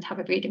before and have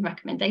a breeding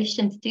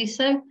recommendation to do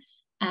so.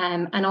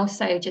 And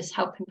also just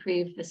help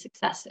improve the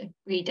success of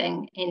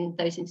breeding in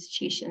those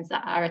institutions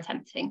that are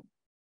attempting.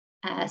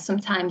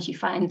 Sometimes you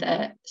find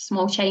that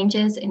small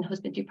changes in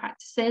husbandry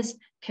practices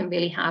can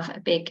really have a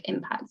big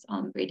impact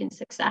on breeding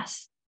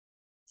success.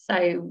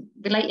 So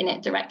relating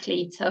it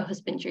directly to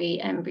husbandry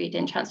and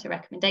breeding transfer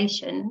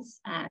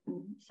recommendations,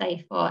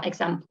 say for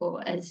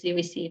example, a zoo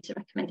receives a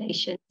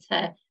recommendation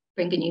to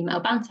bring a new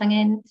male banteng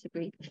in to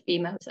breed with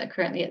females that are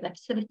currently at their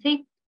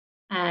facility.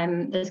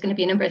 There's going to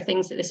be a number of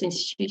things that this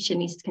institution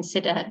needs to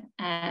consider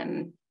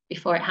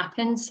before it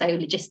happens. So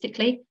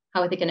logistically,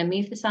 how are they going to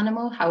move this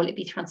animal? How will it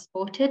be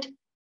transported?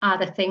 Are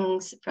there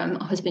things from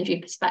a husbandry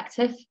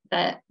perspective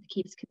that the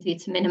keepers can do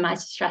to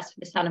minimise the stress for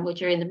this animal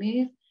during the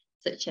move,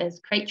 such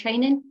as crate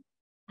training?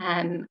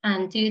 And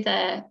do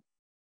the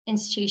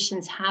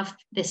institutions have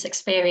this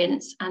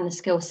experience and the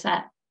skill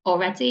set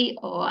already,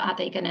 or are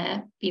they going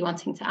to be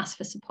wanting to ask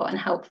for support and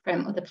help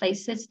from other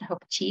places to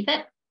help achieve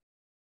it?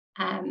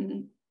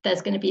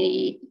 There's going to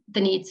be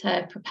the need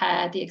to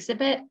prepare the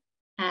exhibit.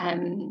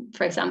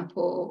 For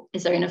example,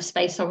 is there enough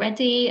space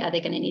already? Are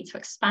they going to need to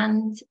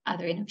expand? Are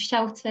there enough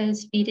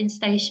shelters, feeding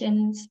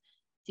stations?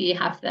 Do you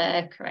have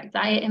the correct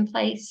diet in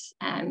place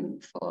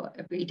for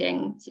a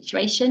breeding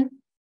situation?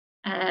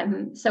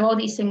 So all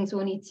these things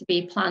will need to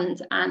be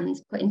planned and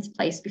put into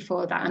place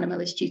before that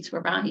animal is due to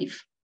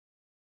arrive.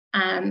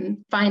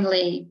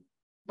 Finally,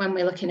 when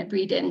we're looking at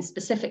breeding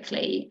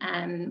specifically,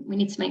 we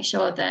need to make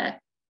sure that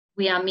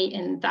we are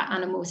meeting that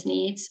animal's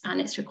needs and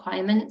its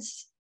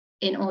requirements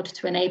in order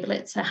to enable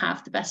it to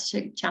have the best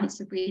chance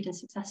of breeding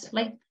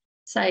successfully.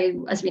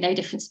 So as we know,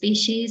 different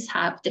species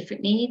have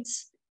different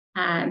needs.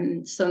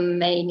 Some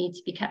may need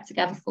to be kept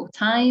together full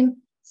time.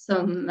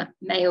 Some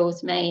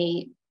males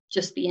may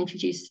just be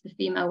introduced to the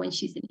female when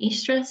she's in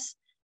estrus.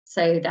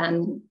 So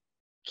then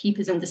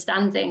keepers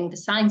understanding the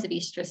signs of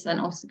estrus then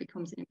also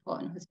becomes an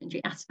important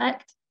husbandry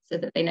aspect, so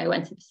that they know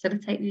when to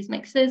facilitate these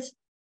mixes.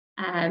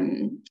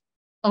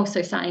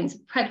 Also signs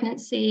of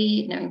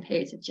pregnancy, knowing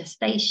periods of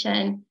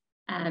gestation,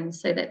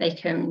 so that they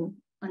can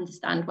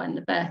understand when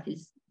the birth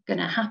is going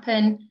to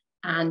happen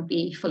and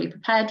be fully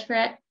prepared for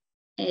it,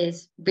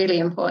 is really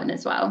important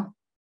as well.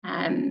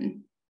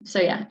 So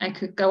yeah, I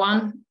could go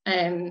on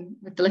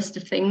with the list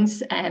of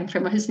things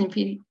from a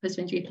husbandry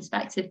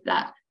perspective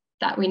that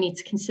we need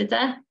to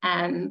consider.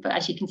 But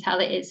as you can tell,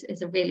 it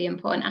is a really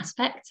important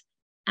aspect.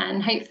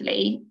 And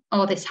hopefully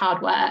all this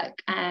hard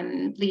work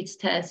leads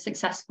to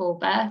successful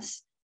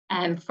births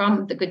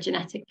from the good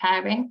genetic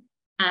pairing,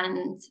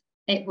 and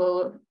it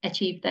will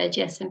achieve the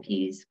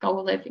GSMP's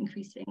goal of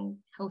increasing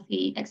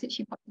healthy ex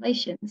situ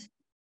populations.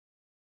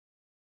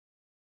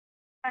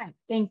 Right,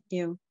 thank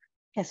you.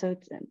 Yeah, so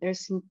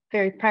there's some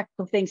very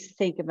practical things to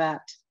think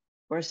about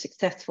for a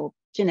successful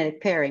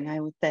genetic pairing, I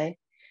would say.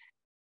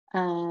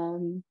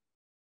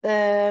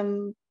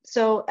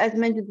 So as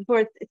mentioned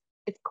before,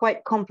 it's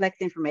quite complex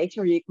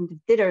information, or you can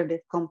consider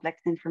this complex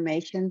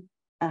information,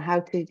 how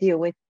to deal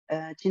with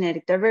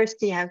genetic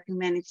diversity, how to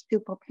manage two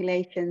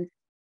populations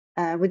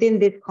within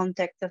this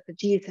context of the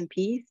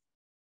GSMPs.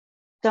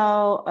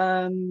 So,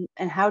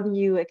 and how do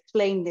you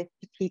explain this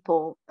to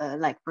people,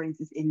 like for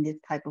instance, in this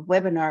type of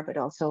webinar, but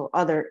also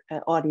other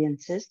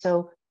audiences?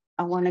 So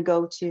I want to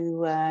go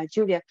to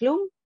Julia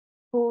Klum,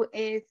 who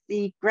is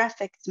the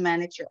graphics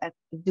manager at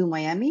Zoo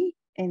Miami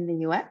in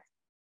the US.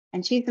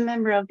 And she's a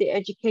member of the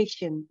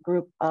education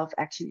group of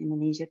Action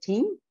Indonesia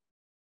team.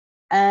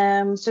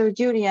 So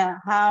Julia,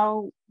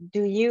 how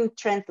do you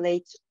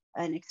translate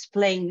and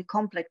explain the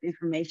complex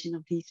information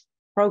of these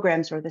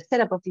programs, or the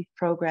setup of these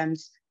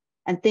programs,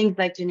 and things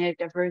like genetic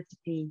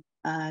diversity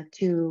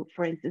to,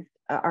 for instance,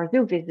 our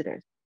zoo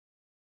visitors?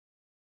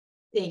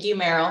 Thank you,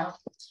 Merel.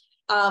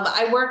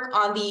 I work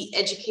on the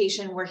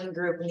education working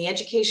group, and the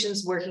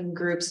education's working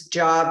group's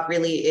job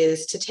really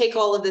is to take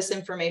all of this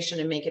information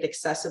and make it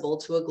accessible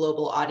to a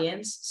global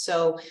audience.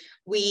 So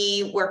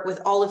we work with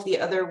all of the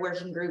other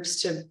working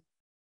groups to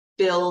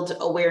build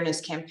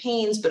awareness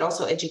campaigns, but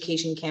also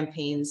education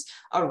campaigns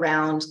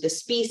around the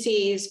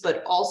species,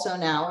 but also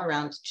now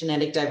around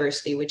genetic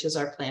diversity, which is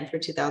our plan for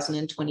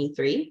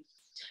 2023.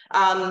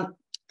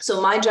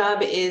 So my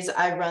job is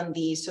I run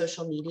the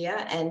social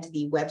media and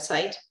the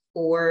website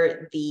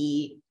for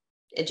the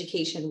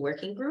education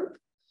working group.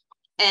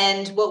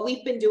 And what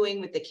we've been doing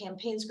with the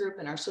campaigns group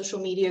and our social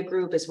media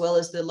group, as well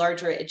as the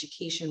larger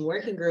education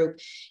working group,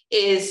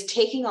 is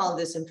taking all of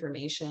this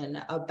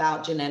information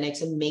about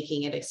genetics and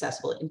making it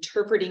accessible,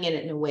 interpreting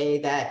it in a way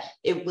that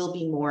it will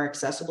be more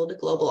accessible to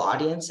global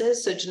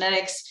audiences. So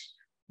genetics,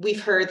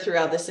 we've heard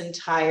throughout this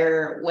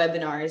entire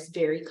webinar, is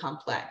very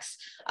complex.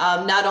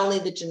 Not only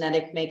the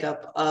genetic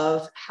makeup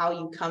of how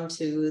you come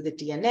to the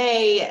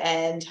DNA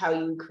and how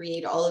you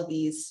create all of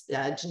these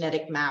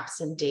genetic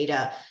maps and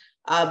data,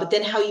 but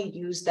then how you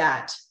use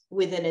that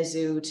within a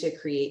zoo to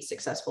create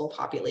successful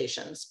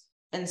populations.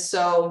 And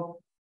so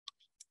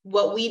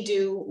what we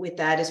do with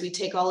that is we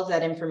take all of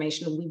that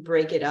information and we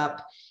break it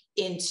up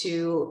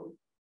into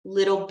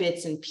little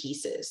bits and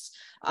pieces.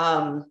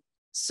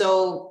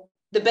 So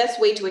the best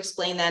way to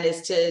explain that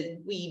is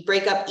we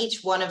break up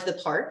each one of the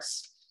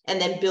parts and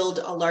then build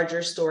a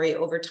larger story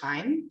over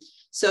time.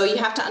 So you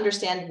have to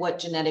understand what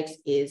genetics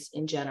is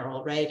in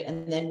general, right?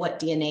 And then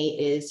what DNA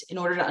is in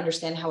order to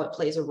understand how it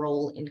plays a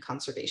role in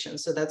conservation.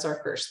 So that's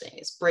our first thing,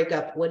 is break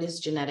up what is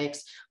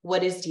genetics,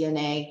 what is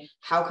DNA,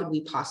 how could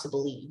we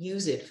possibly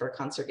use it for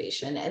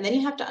conservation? And then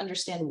you have to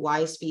understand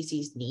why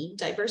species need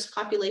diverse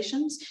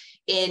populations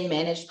in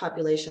managed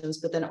populations,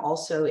 but then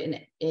also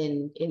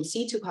in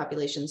situ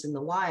populations in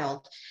the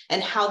wild,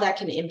 and how that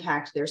can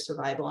impact their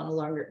survival on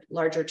a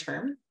larger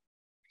term.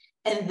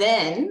 And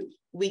then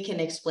we can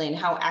explain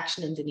how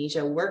Action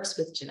Indonesia works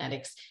with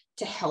genetics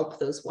to help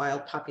those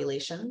wild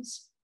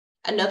populations.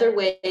 Another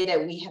way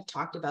that we have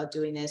talked about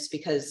doing this,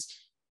 because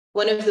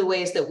one of the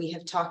ways that we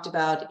have talked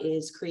about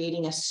is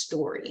creating a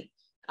story.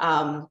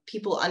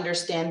 People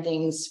understand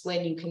things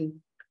when you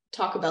can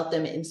talk about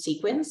them in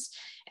sequence.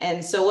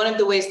 And so one of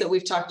the ways that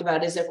we've talked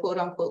about is a quote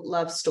unquote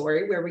love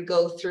story, where we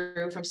go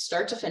through from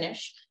start to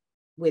finish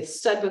with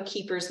stud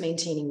bookkeepers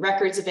maintaining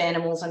records of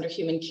animals under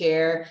human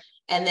care,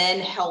 and then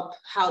help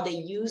how they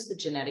use the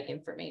genetic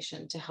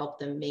information to help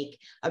them make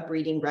a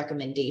breeding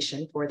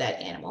recommendation for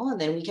that animal.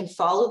 And then we can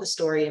follow the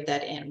story of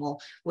that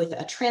animal with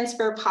a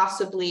transfer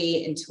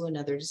possibly into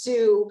another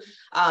zoo,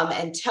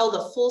 and tell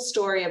the full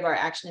story of our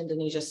Action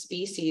Indonesia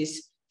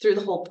species through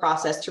the whole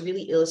process to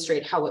really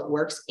illustrate how it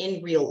works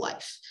in real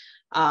life.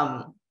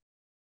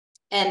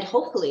 And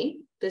hopefully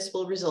this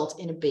will result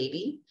in a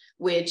baby,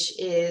 which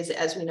is,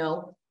 as we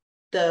know,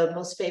 the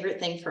most favorite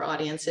thing for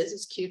audiences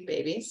is cute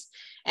babies.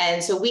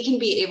 And so we can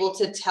be able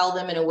to tell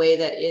them in a way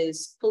that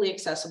is fully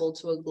accessible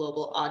to a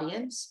global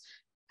audience,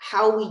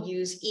 how we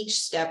use each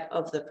step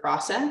of the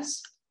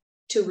process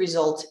to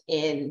result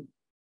in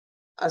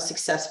a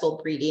successful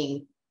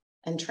breeding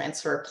and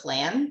transfer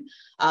plan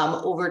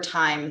over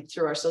time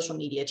through our social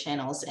media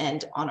channels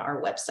and on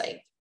our website.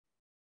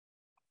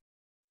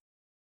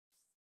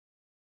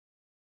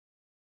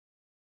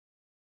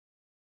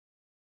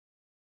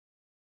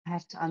 I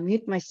have to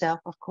unmute myself,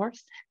 of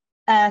course.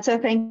 So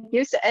thank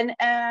you. So, and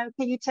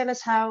can you tell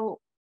us how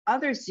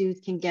other zoos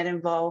can get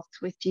involved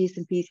with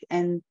GSMPs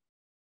and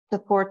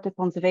support the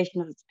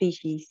conservation of the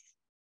species?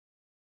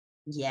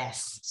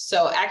 Yes.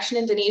 So Action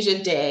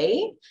Indonesia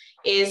Day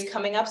is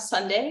coming up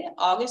Sunday,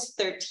 August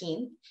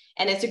 13th.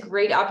 And it's a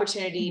great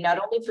opportunity, not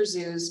only for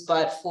zoos,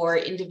 but for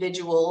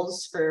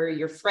individuals, for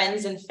your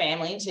friends and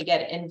family to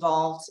get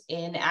involved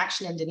in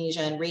Action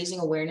Indonesia and raising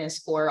awareness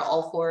for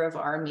all 4 of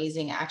our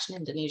amazing Action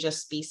Indonesia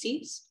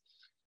species.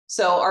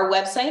 So our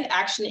website,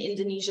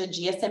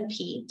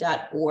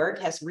 actionindonesiagsmp.org,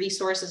 has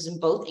resources in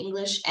both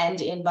English and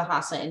in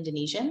Bahasa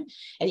Indonesian.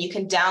 And you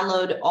can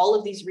download all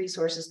of these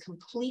resources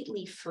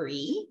completely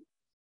free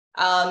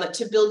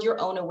to build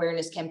your own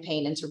awareness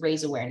campaign and to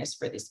raise awareness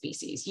for the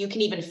species. You can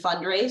even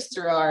fundraise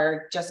through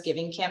our Just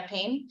Giving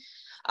campaign.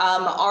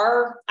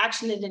 Our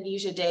Action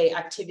Indonesia Day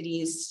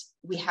activities,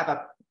 we have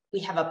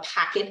a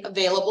packet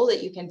available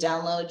that you can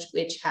download,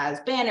 which has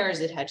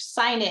banners, it has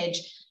signage,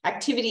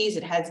 activities,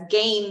 it has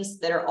games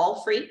that are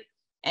all free,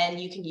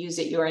 and you can use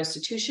at your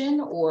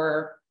institution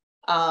or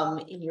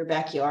in your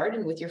backyard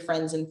and with your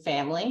friends and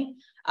family.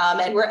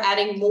 And we're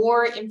adding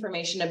more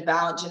information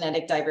about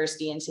genetic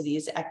diversity into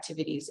these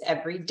activities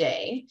every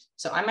day.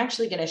 So I'm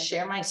actually going to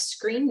share my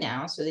screen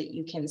now so that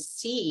you can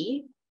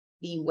see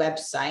the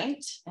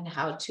website and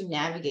how to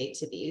navigate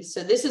to these.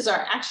 So this is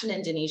our Action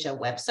Indonesia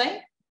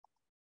website.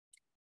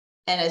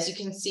 And as you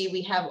can see,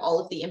 we have all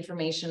of the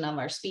information on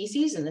our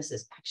species, and this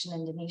is Action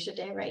Indonesia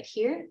Day right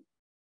here.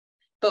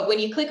 But when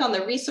you click on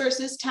the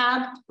resources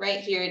tab right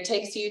here, it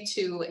takes you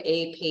to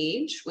a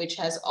page which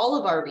has all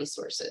of our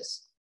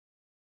resources.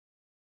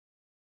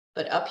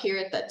 But up here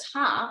at the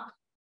top,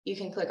 you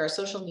can click our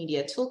social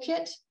media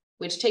toolkit,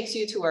 which takes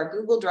you to our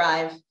Google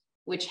Drive,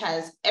 which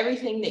has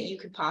everything that you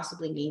could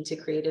possibly need to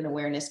create an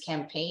awareness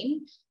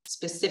campaign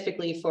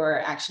specifically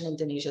for Action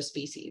Indonesia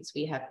species.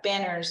 We have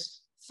banners,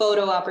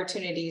 photo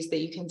opportunities that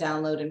you can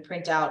download and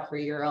print out for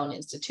your own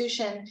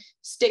institution,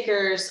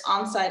 stickers,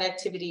 on-site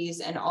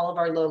activities, and all of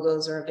our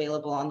logos are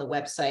available on the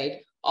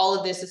website. All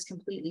of this is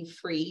completely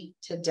free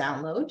to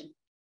download.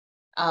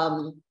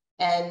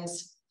 And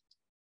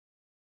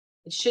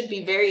it should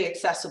be very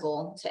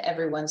accessible to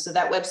everyone. So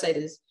that website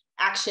is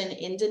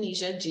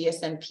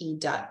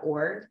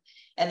actionindonesiagsmp.org.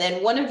 And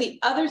then one of the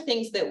other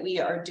things that we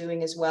are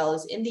doing as well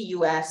is in the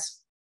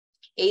US,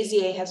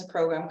 EAZA has a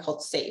program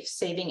called SAFE,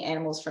 Saving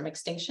Animals from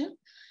Extinction.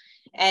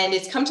 And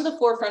it's come to the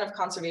forefront of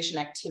conservation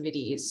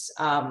activities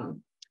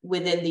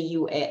within the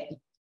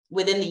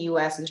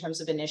US in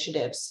terms of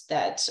initiatives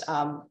that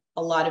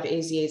a lot of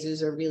EAZA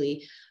zoos are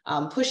really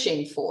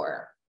pushing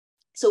for.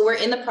 So we're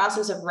in the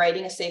process of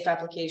writing a SAFE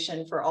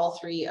application for all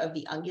 3 of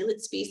the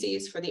ungulate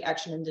species for the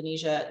Action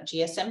Indonesia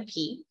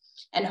GSMP,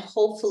 and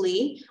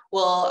hopefully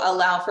will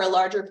allow for a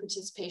larger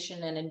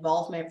participation and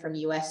involvement from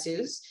US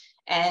zoos,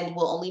 and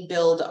will only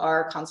build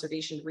our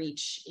conservation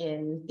reach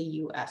in the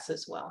US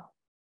as well.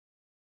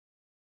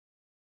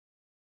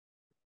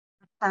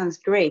 Sounds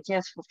great.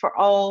 Yes, for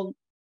all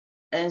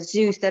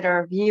zoos that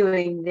are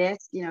viewing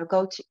this,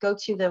 go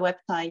to the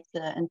website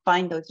and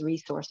find those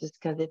resources,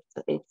 because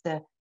it's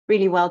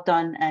really well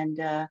done, and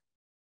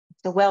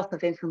it's a wealth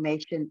of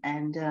information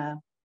and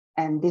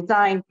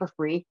designed for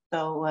free.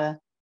 So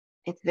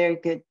it's very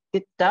good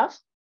stuff.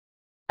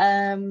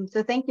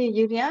 So thank you,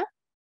 Julia,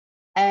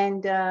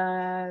 and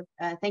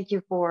thank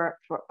you for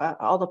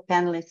all the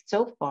panelists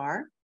so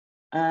far.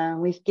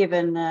 We've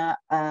given a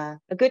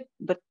good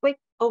but quick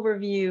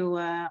overview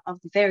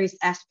of the various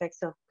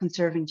aspects of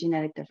conserving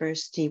genetic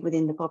diversity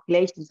within the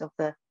populations of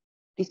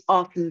these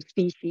awesome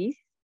species.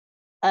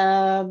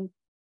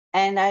 And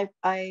I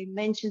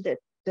mentioned that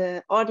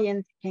the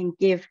audience can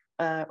give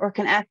or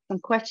can ask some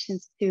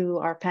questions to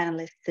our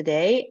panelists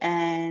today.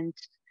 And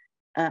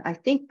I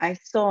think I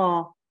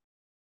saw,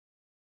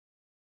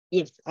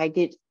 yes, I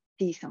did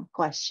see some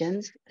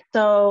questions.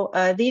 So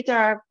these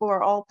are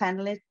for all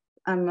panelists.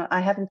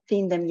 I haven't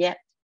seen them yet,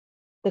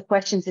 the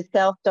questions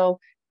itself, so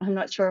I'm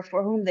not sure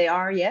for whom they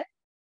are yet.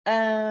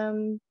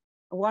 One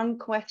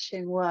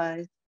question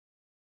was,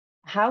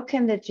 how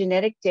can the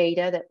genetic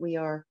data that we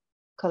are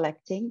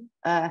collecting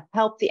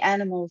help the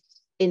animals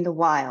in the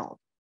wild?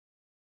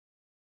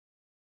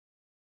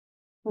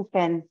 Who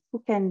can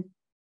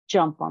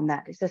jump on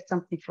that? Is that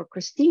something for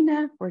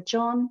Christina, for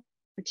John,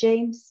 for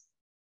James?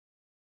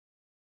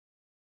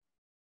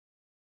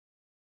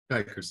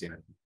 Hi, Christina.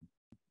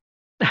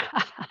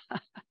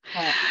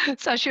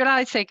 So should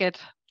I take it,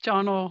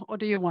 John, or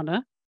do you want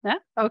to? Yeah.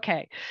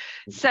 Okay.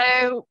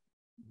 So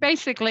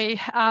basically,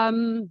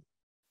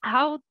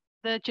 how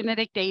the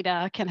genetic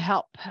data can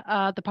help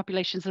the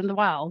populations in the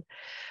wild.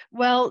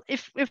 Well,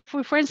 if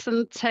we, for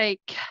instance,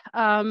 take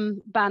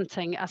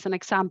banteng as an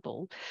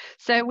example.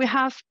 So we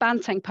have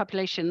banteng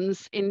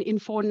populations in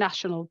 4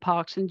 national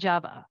parks in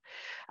Java,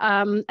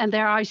 and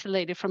they're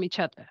isolated from each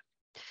other.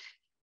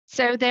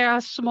 So there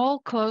are small,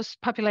 close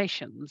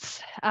populations.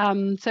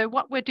 So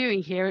what we're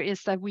doing here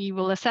is that we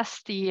will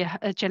assess the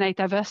genetic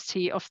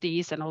diversity of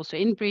these and also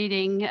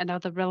inbreeding and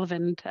other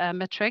relevant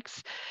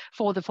metrics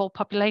for the full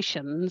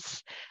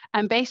populations.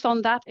 And based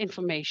on that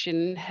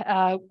information,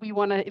 we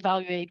want to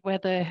evaluate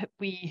whether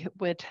we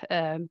would,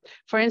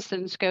 for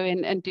instance, go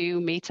in and do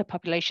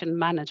meta-population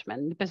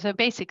management. So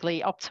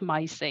basically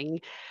optimizing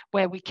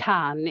where we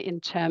can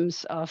in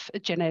terms of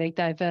genetic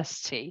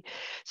diversity.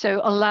 So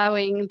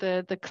allowing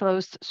the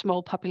closed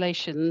small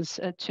populations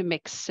to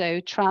mix,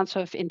 so transfer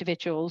of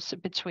individuals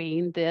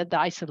between the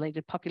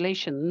isolated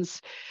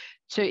populations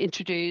to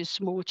introduce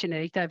more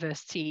genetic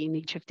diversity in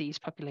each of these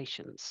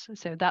populations.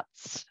 So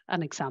that's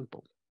an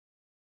example.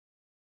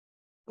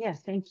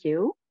 Yes, thank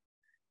you.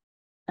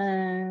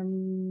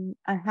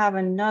 I have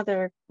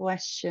another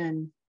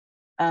question,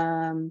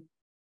 and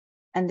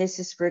this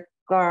is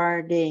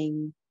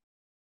regarding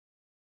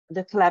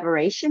the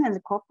collaboration and the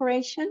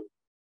cooperation.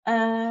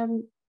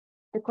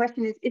 The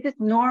question is it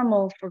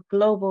normal for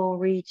global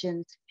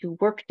regions to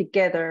work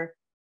together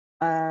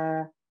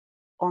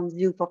on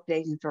zoo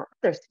populations or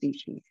other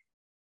species?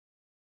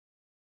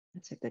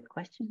 That's a good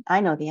question. I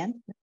know the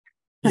answer.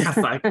 Yes,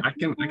 I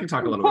can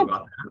talk a little bit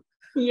about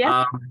that.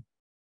 Yeah.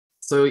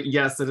 So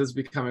yes, it is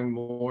becoming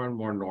more and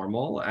more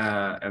normal,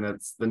 and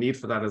the need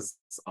for that is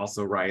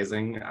also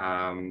rising.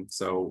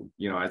 So,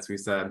 you know, as we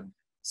said,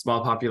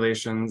 small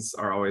populations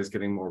are always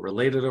getting more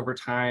related over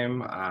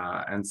time.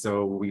 And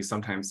so we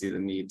sometimes see the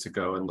need to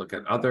go and look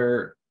at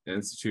other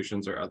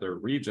institutions or other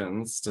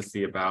regions to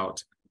see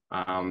about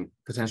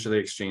potentially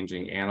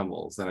exchanging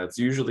animals. And it's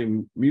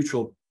usually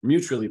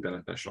mutually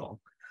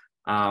beneficial.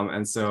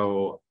 And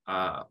so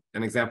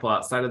an example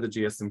outside of the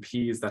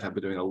GSMPs that have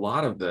been doing a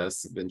lot of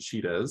this have been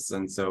cheetahs.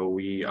 And so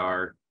we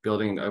are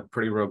building a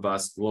pretty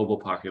robust global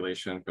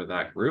population for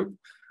that group.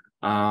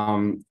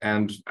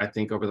 And I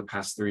think over the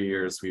past 3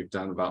 years, we've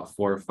done about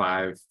 4 or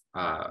 5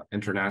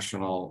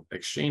 international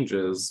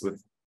exchanges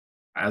with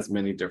as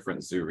many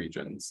different zoo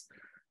regions.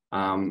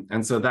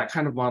 And so that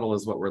kind of model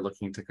is what we're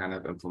looking to kind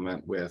of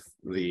implement with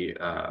the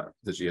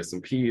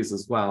GSMPs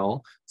as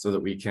well, so that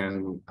we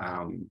can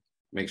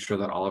make sure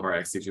that all of our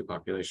XC2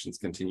 populations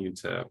continue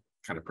to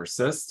kind of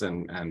persist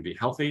and be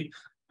healthy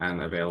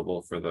and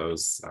available for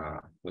those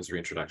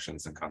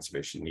reintroductions and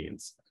conservation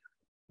needs.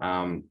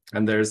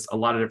 And there's a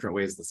lot of different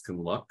ways this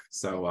can look.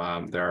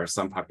 So there are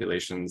some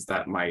populations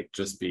that might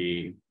just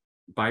be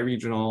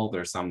bi-regional.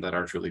 There's some that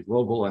are truly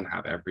global and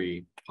have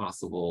every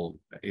possible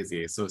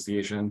EAZA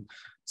association.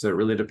 So it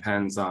really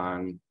depends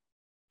on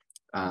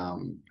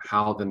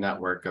how the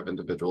network of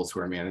individuals who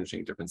are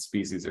managing different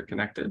species are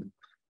connected.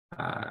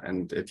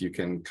 And if you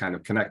can kind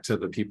of connect to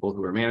the people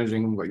who are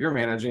managing what you're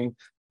managing,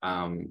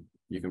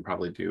 you can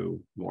probably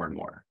do more and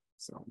more.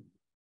 So.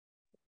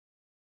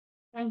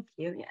 Thank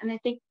you. And I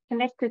think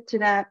connected to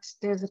that,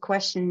 there's a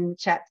question in the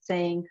chat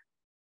saying,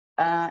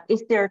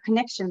 is there a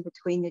connection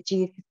between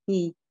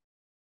the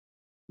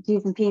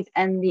GSMPs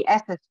and the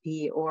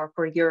SSP, or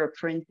for Europe,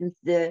 for instance,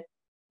 the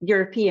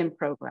European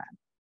program?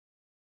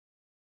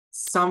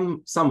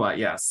 Somewhat,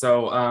 yes.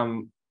 So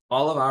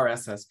all of our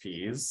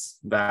SSPs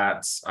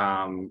that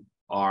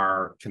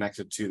are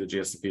connected to the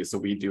GSMP, so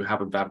we do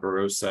have a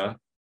babirusa.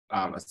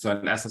 So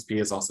an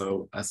SSP is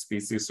also a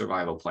species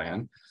survival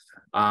plan.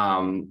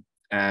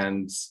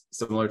 And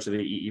similar to the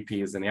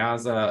EEPs and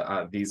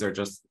EAZA, these are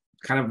just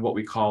kind of what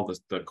we call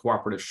the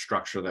cooperative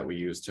structure that we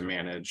use to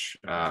manage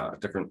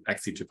different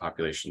XC2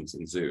 populations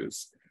in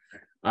zoos.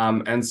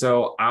 And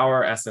so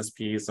our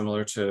SSP,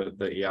 similar to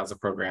the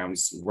EAZA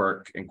programs,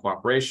 work in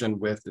cooperation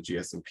with the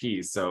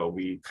GSMP. So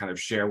we kind of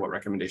share what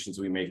recommendations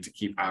we make to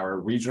keep our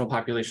regional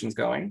populations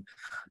going.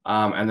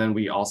 And then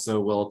we also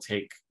will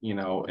take, you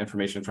know,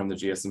 information from the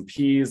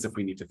GSMPs if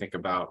we need to think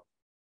about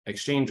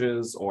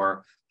exchanges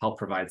or help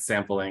provide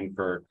sampling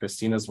for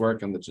Christina's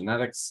work in the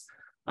genetics,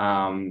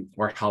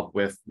 or help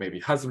with maybe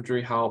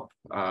husbandry help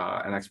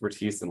and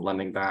expertise in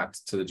lending that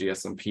to the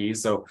GSMP.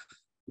 So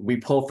we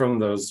pull from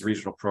those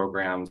regional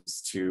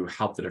programs to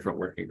help the different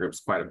working groups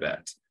quite a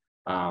bit.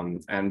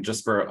 And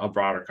just for a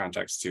broader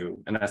context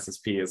too, an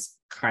SSP is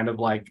kind of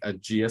like a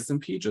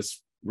GSMP,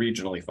 just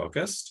regionally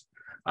focused,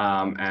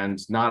 and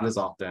not as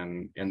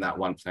often in that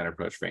one plan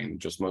approach vein,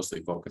 just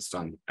mostly focused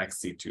on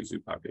XC2 zoo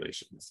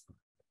populations.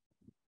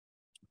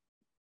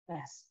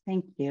 Yes,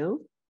 thank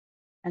you.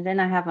 And then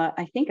I have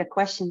I think a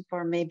question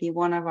for maybe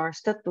one of our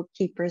stud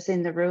bookkeepers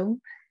in the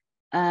room.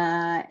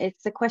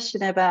 It's a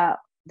question about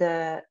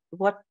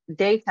what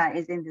data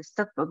is in the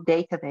stud book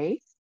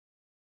database,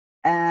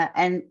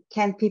 and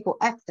can people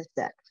access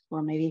that,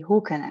 or maybe who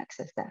can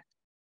access that?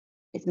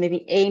 It's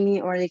maybe Amy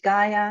or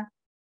Ligaya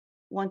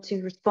want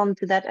to respond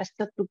to that as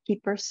stud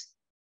bookkeepers.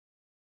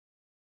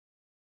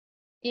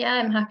 Yeah,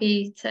 I'm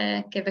happy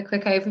to give a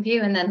quick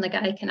overview, and then the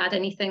guy can add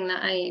anything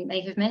that I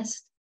may have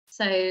missed.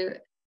 So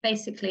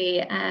basically,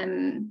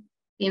 the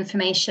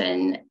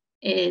information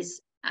is,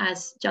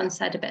 as John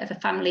said, a bit of a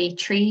family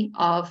tree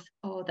of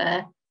all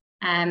the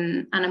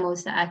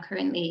animals that are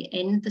currently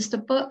in the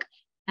stud book.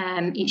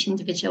 Each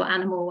individual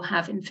animal will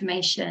have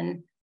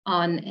information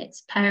on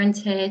its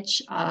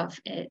parentage, of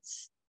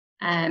its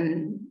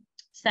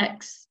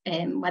sex,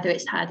 whether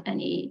it's had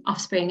any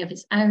offspring of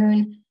its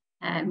own,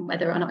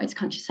 whether or not it's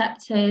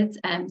contracepted.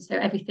 So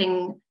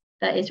everything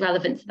that is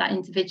relevant to that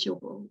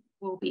individual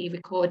will be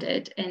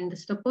recorded in the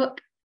stud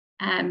book.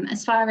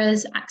 As far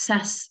as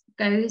access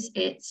goes,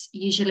 it's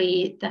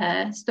usually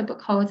the stud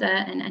book holder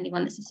and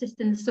anyone that's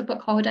assisting the stud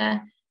book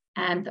holder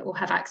that will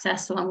have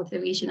access, along with the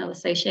regional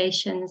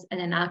associations.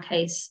 And in our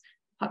case,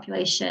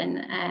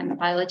 population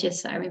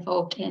biologists that are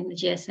involved in the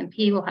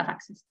GSMP will have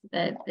access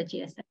to the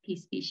GSMP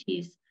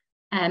species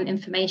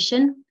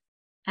information.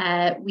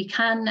 We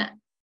can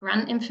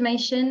grant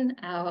information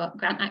or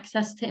grant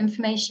access to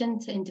information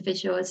to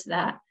individuals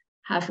that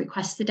have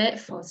requested it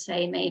for,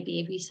 say,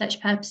 maybe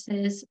research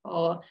purposes,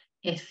 or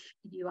if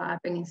you are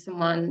bringing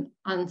someone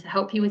on to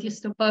help you with your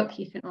stud book,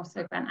 you can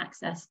also grant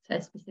access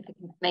to specific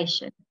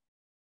information,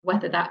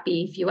 whether that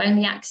be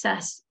view-only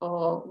access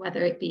or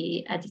whether it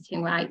be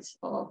editing rights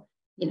or,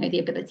 you know, the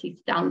ability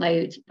to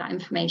download that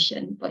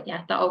information. But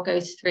yeah, that all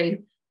goes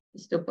through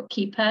the stud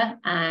bookkeeper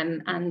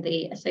and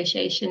the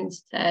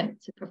associations to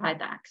provide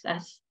that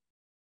access.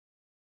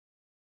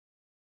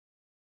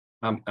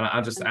 And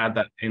I'll just add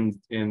that in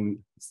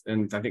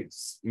I think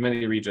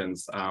many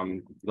regions,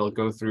 they'll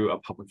go through a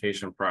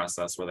publication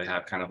process where they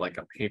have kind of like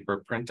a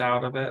paper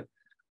printout of it,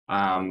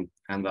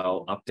 and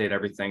they'll update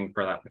everything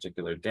for that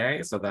particular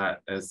day. So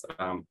that is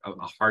a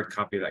hard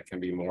copy that can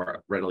be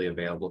more readily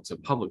available to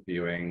public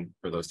viewing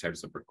for those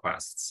types of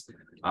requests.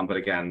 But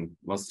again,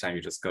 most of the time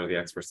you just go to the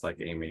experts like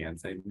Amy and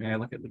say, may I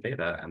look at the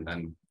data? And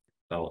then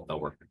they'll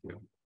work with you.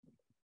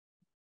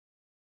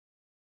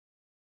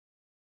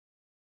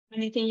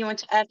 Anything you want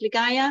to add,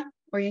 Ligaya,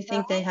 or you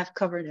think they have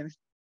covered everything?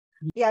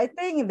 Yeah, I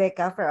think they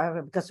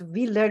cover because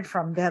we learned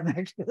from them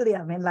actually.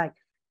 I mean, like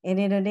in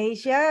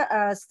Indonesia,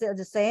 still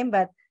the same,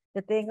 but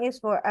the thing is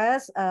for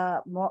us, a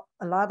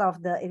lot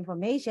of the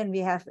information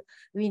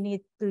we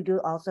need to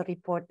do also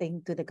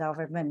reporting to the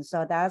government.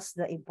 So that's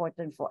the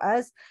important for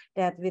us,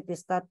 that with the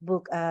stud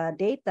book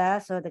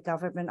data, so the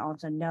government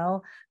also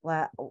know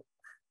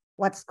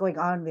what's going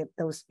on with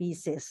those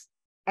species,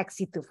 ex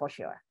situ for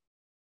sure.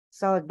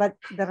 So, but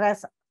the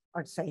rest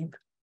are the same.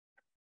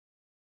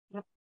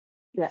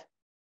 Yeah,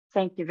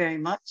 thank you very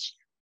much.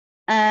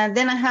 And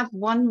then I have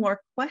one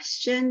more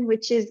question,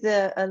 which is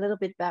a little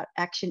bit about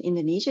Action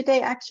Indonesia Day,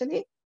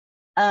 actually,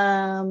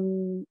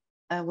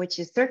 which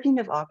is 13th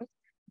of August,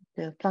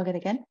 to plug it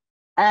again.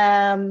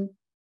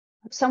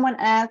 Someone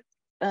asked,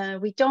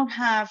 we don't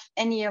have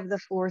any of the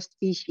 4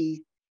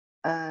 species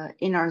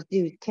in our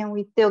zoos. Can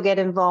we still get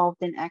involved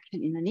in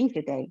Action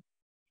Indonesia Day?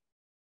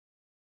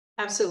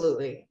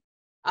 Absolutely.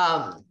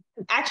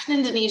 Action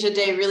Indonesia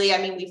Day, really, I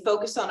mean, we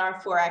focus on our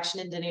 4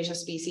 Action Indonesia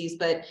species,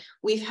 but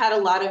we've had a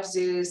lot of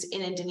zoos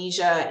in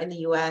Indonesia, in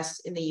the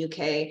US, in the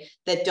UK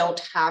that don't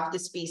have the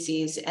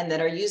species and that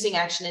are using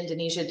Action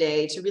Indonesia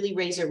Day to really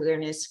raise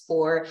awareness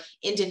for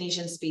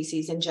Indonesian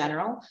species in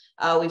general.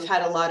 We've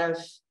had a lot of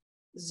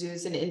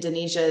zoos in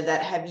Indonesia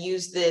that have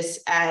used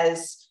this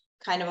as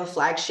kind of a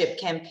flagship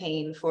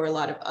campaign for a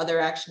lot of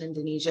other Action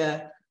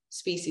Indonesia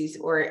species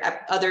or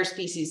other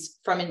species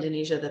from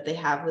Indonesia that they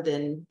have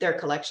within their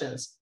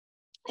collections.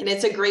 And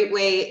it's a great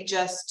way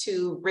just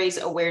to raise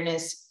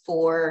awareness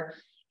for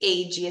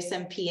a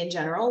GSMP in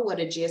general, what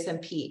a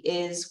GSMP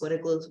is, what a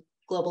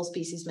global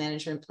species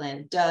management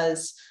plan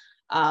does,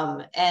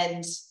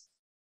 and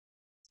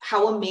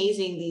how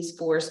amazing these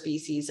 4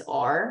 species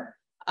are,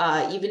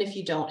 even if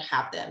you don't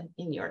have them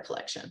in your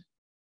collection.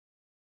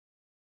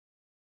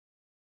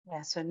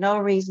 Yeah, so no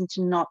reason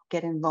to not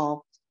get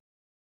involved,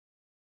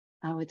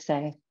 I would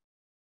say.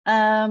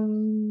 I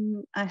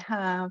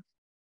have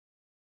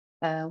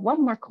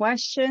one more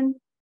question.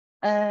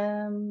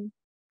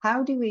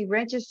 How do we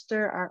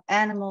register our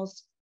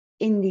animals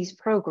in these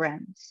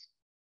programs?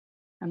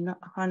 I'm not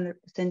 100%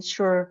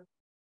 sure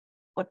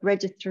what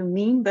register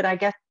mean, but I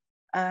guess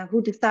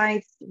who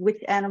decides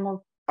which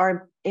animals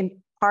are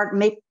part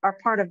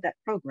of that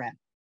program?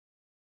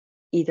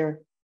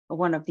 Either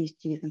one of these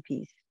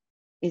GSMPs.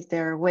 Is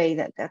there a way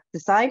that that's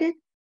decided?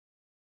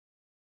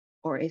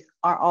 Or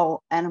are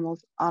all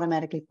animals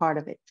automatically part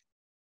of it?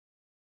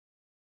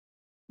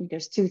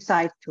 There's 2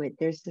 sides to it.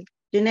 There's a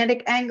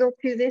genetic angle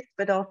to this,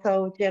 but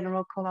also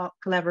general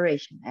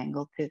collaboration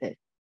angle to this.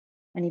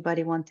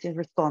 Anybody want to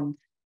respond?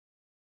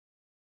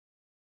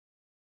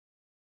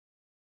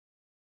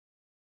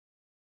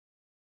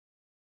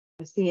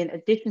 You see, in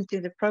addition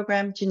to the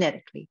program,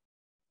 genetically.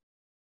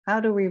 How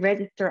do we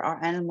register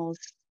our animals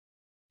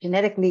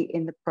genetically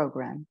in the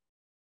program?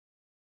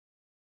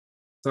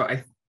 So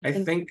I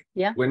think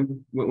yeah,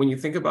 when you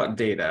think about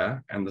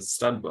data and the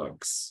stud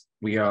books,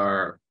 we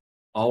are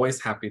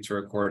always happy to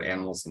record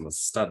animals in the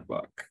stud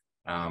book.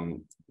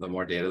 the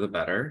more data, the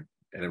better.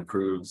 It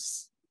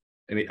improves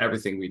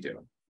everything we do.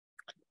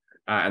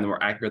 And the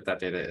more accurate that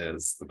data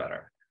is, the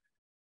better.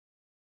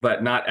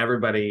 But not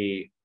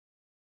everybody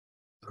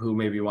who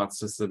maybe wants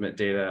to submit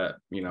data,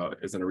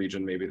 is in a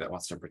region maybe that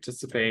wants to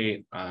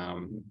participate,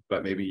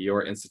 but maybe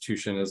your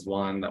institution is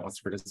one that wants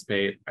to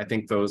participate. I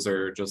think those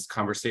are just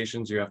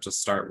conversations you have to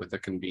start with a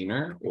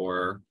convener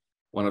or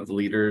one of the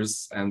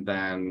leaders, and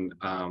then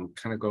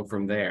kind of go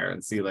from there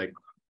and see, like,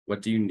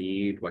 what do you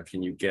need? What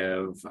can you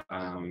give?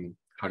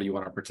 How do you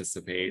want to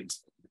participate?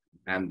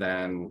 And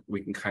then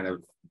we can kind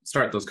of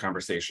start those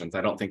conversations.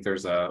 I don't think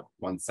there's a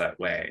one set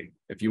way.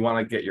 If you want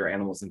to get your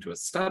animals into a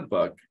stud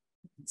book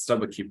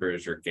keeper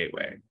is your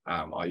gateway.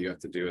 All you have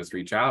to do is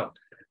reach out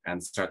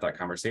and start that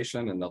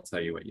conversation, and they'll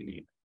tell you what you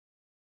need.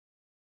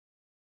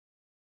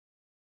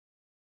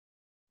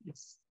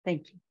 Yes,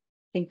 thank you.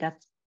 I think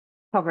that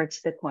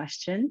covers the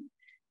question.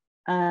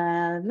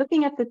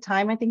 Looking at the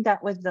time, I think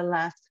that was the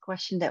last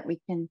question that we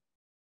can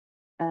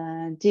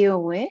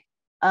deal with.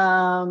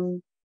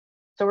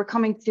 So we're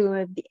coming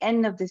to the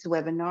end of this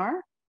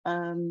webinar.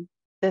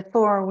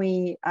 Before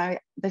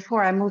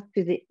I move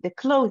to the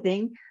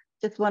closing,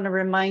 just want to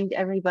remind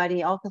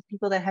everybody, also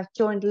people that have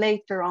joined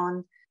later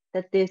on,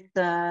 that this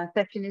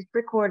session is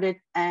recorded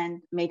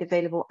and made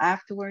available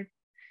afterwards.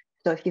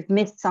 So if you've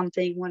missed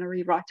something, want to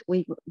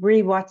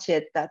rewatch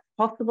it, that's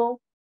possible.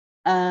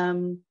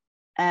 And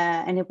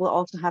it will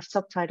also have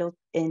subtitles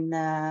in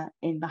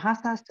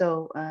Bahasa.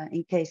 So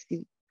in case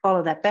you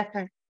follow that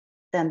better,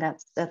 then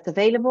that's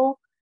available.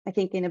 I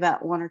think in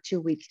about 1 or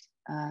 2 weeks,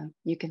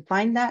 you can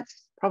find that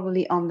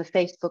probably on the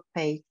Facebook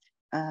page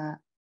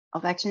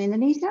of Action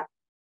Indonesia.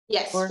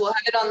 Yes, we'll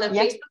have it on the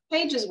Facebook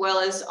page as well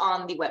as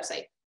on the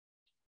website.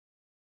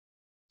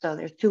 So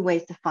there's 2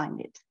 ways to find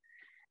it.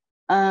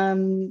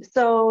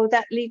 So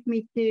that leads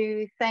me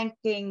to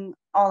thanking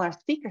all our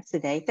speakers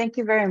today. Thank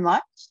you very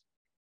much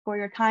for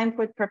your time,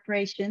 for the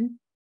preparation,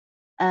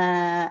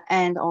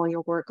 and all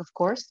your work, of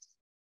course.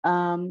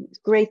 It's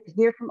great to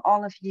hear from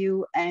all of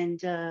you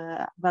and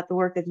about the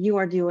work that you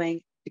are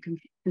doing to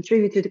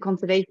contribute to the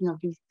conservation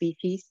of these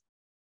species.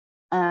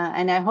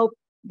 And I hope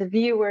the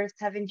viewers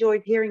have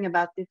enjoyed hearing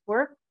about this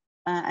work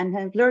and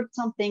have learned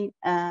something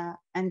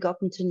and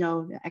gotten to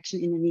know the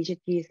Action Indonesia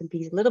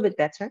TSMPs a little bit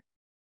better.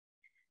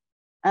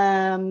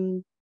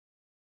 I'm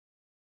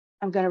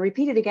going to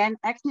repeat it again.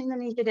 Action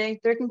Indonesia Day,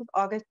 13th of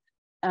August.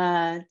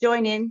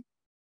 Join in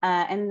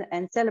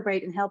and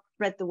celebrate and help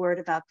spread the word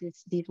about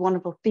these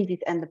wonderful species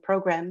and the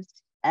programs.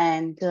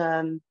 And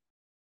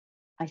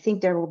I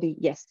think there will be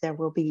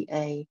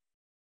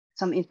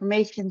some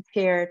information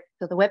shared.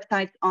 So the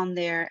website's on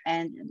there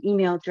and an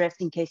email address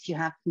in case you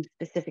have some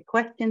specific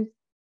questions.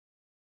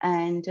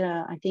 And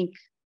I think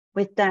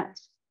with that,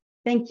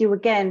 thank you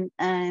again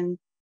and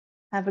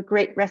have a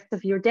great rest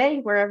of your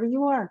day wherever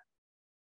you are.